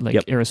 right?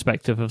 Like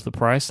irrespective of the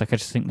price. Like I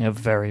just think they're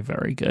very,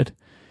 very good.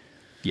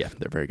 Yeah,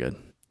 they're very good.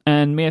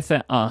 And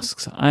Mirtha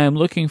asks, I am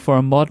looking for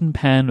a modern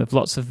pen with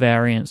lots of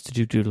variants to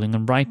do doodling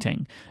and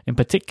writing. In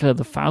particular,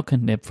 the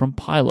Falcon nib from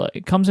Pilot.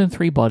 It comes in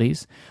 3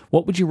 bodies.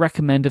 What would you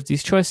recommend of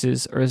these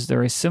choices, or is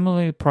there a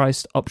similarly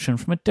priced option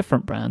from a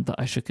different brand that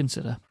I should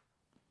consider?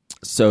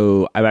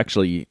 So I've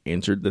actually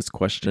answered this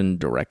question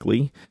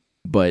directly,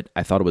 but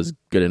I thought it was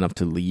good enough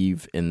to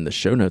leave in the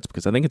show notes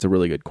because I think it's a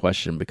really good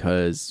question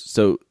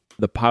so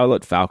the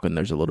Pilot Falcon,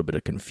 there's a little bit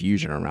of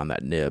confusion around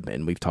that nib,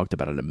 and we've talked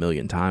about it a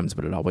million times,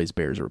 but it always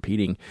bears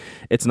repeating.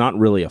 It's not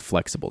really a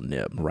flexible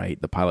nib,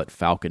 right? The Pilot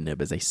Falcon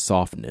nib is a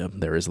soft nib.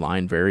 There is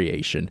line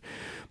variation,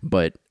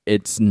 but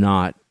it's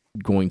not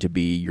going to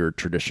be your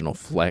traditional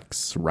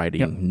flex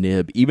writing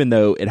nib, even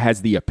though it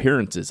has the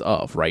appearances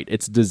of, right?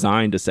 It's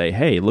designed to say,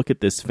 hey, look at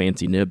this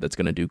fancy nib that's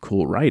going to do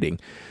cool writing,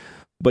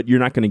 but you're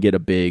not going to get a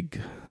big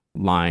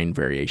line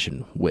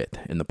variation width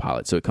in the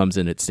Pilot. So it comes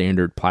in its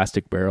standard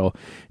plastic barrel,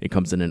 it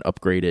comes in an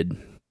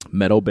upgraded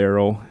metal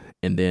barrel,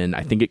 and then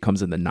I think it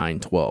comes in the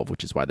 912,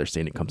 which is why they're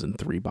saying it comes in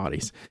 3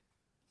 bodies.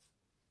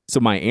 So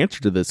my answer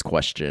to this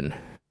question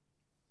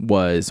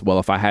was, well,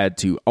 if I had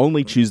to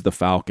only choose the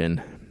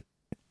Falcon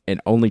and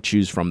only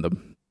choose from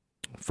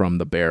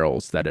the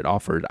barrels that it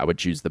offered, I would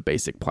choose the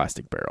basic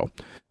plastic barrel.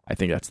 I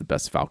think that's the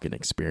best Falcon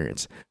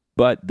experience.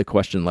 But the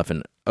question left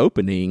an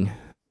opening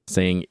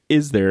saying,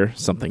 is there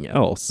something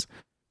else?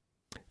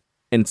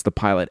 And it's the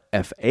Pilot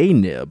FA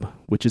nib,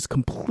 which is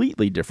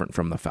completely different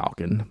from the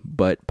Falcon,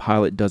 but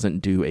Pilot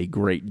doesn't do a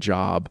great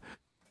job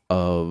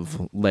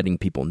of letting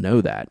people know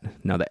that.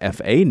 Now, the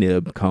FA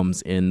nib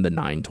comes in the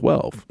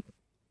 912,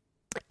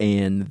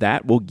 and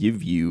that will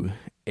give you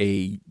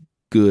a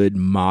good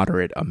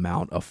moderate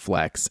amount of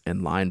flex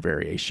and line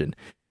variation.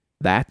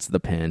 That's the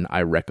pen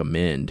I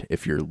recommend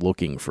if you're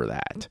looking for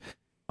that.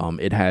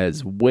 It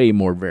has way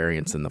more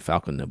variants than the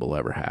Falcon nib will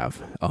ever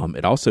have.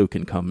 It also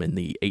can come in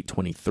the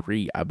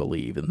 823, I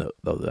believe, and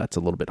though that's a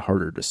little bit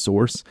harder to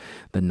source.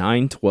 The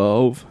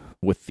 912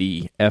 with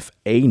the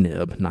FA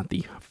nib, not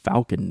the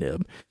Falcon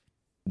nib,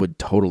 would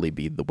totally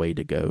be the way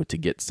to go to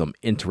get some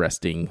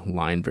interesting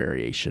line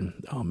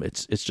variation.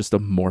 It's just a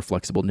more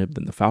flexible nib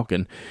than the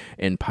Falcon,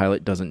 and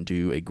Pilot doesn't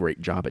do a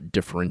great job at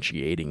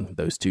differentiating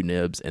those 2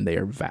 nibs, and they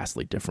are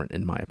vastly different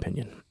in my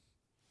opinion.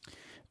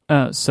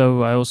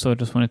 So I also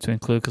just wanted to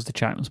include, because the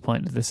chat was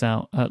pointing this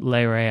out,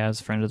 Leray, as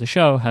friend of the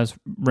show, has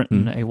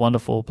written a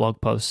wonderful blog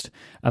post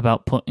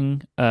about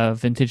putting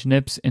vintage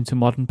nibs into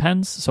modern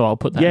pens. So I'll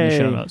put that in the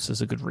show notes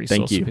as a good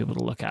resource for people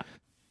to look at.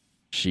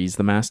 She's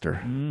the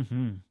master.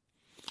 Mm-hmm.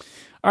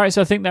 All right,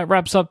 so I think that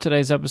wraps up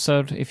today's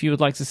episode. If you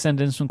would like to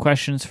send in some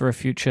questions for a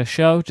future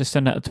show, just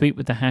send out a tweet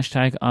with the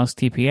hashtag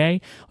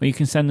AskTPA, or you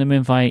can send them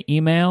in via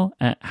email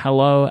at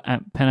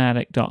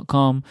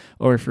hello@penaddict.com,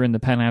 or if you're in the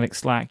Pen Addict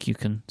Slack, you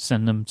can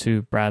send them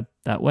to Brad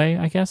that way,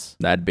 I guess.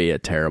 That'd be a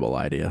terrible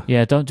idea.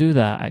 Yeah, don't do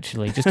that,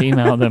 actually. Just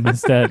email them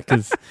instead,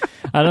 because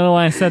I don't know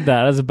why I said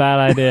that. That's a bad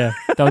idea.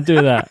 Don't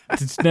do that.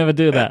 Just never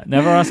do that.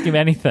 Never ask him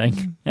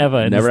anything,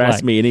 ever. Never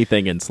ask me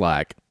anything in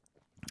Slack.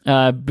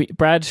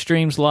 Brad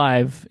streams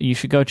live. You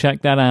should go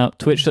check that out.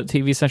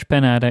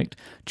 Twitch.tv/penaddict.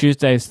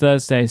 Tuesdays,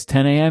 Thursdays,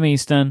 10 a.m.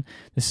 Eastern.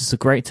 This is a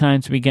great time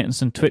to be getting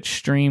some Twitch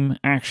stream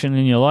action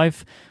in your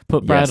life.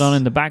 Put Brad on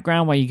in the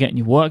background while you're getting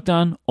your work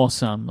done.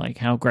 Awesome. Like,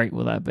 how great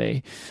will that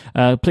be?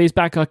 Please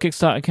back our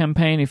Kickstarter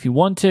campaign if you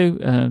want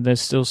to.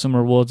 There's still some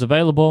rewards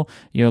available.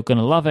 You're going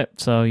to love it,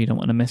 so you don't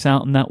want to miss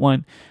out on that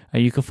one.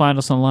 You can find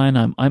us online.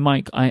 I'm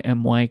Mike,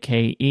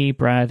 IMYKE.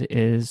 Brad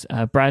is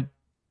Brad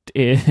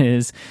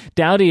is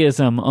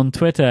Dowdyism on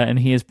Twitter, and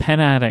he is Pen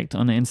Addict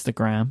on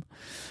Instagram.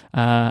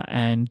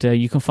 And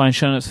you can find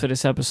show notes for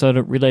this episode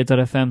at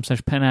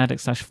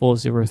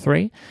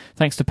relay.fm/penaddict/403.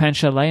 Thanks to Pen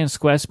Chalet and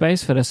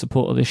Squarespace for their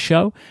support of this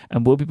show,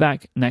 and we'll be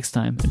back next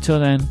time. Until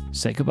then,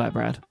 say goodbye,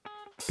 Brad.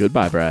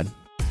 Goodbye, Brad.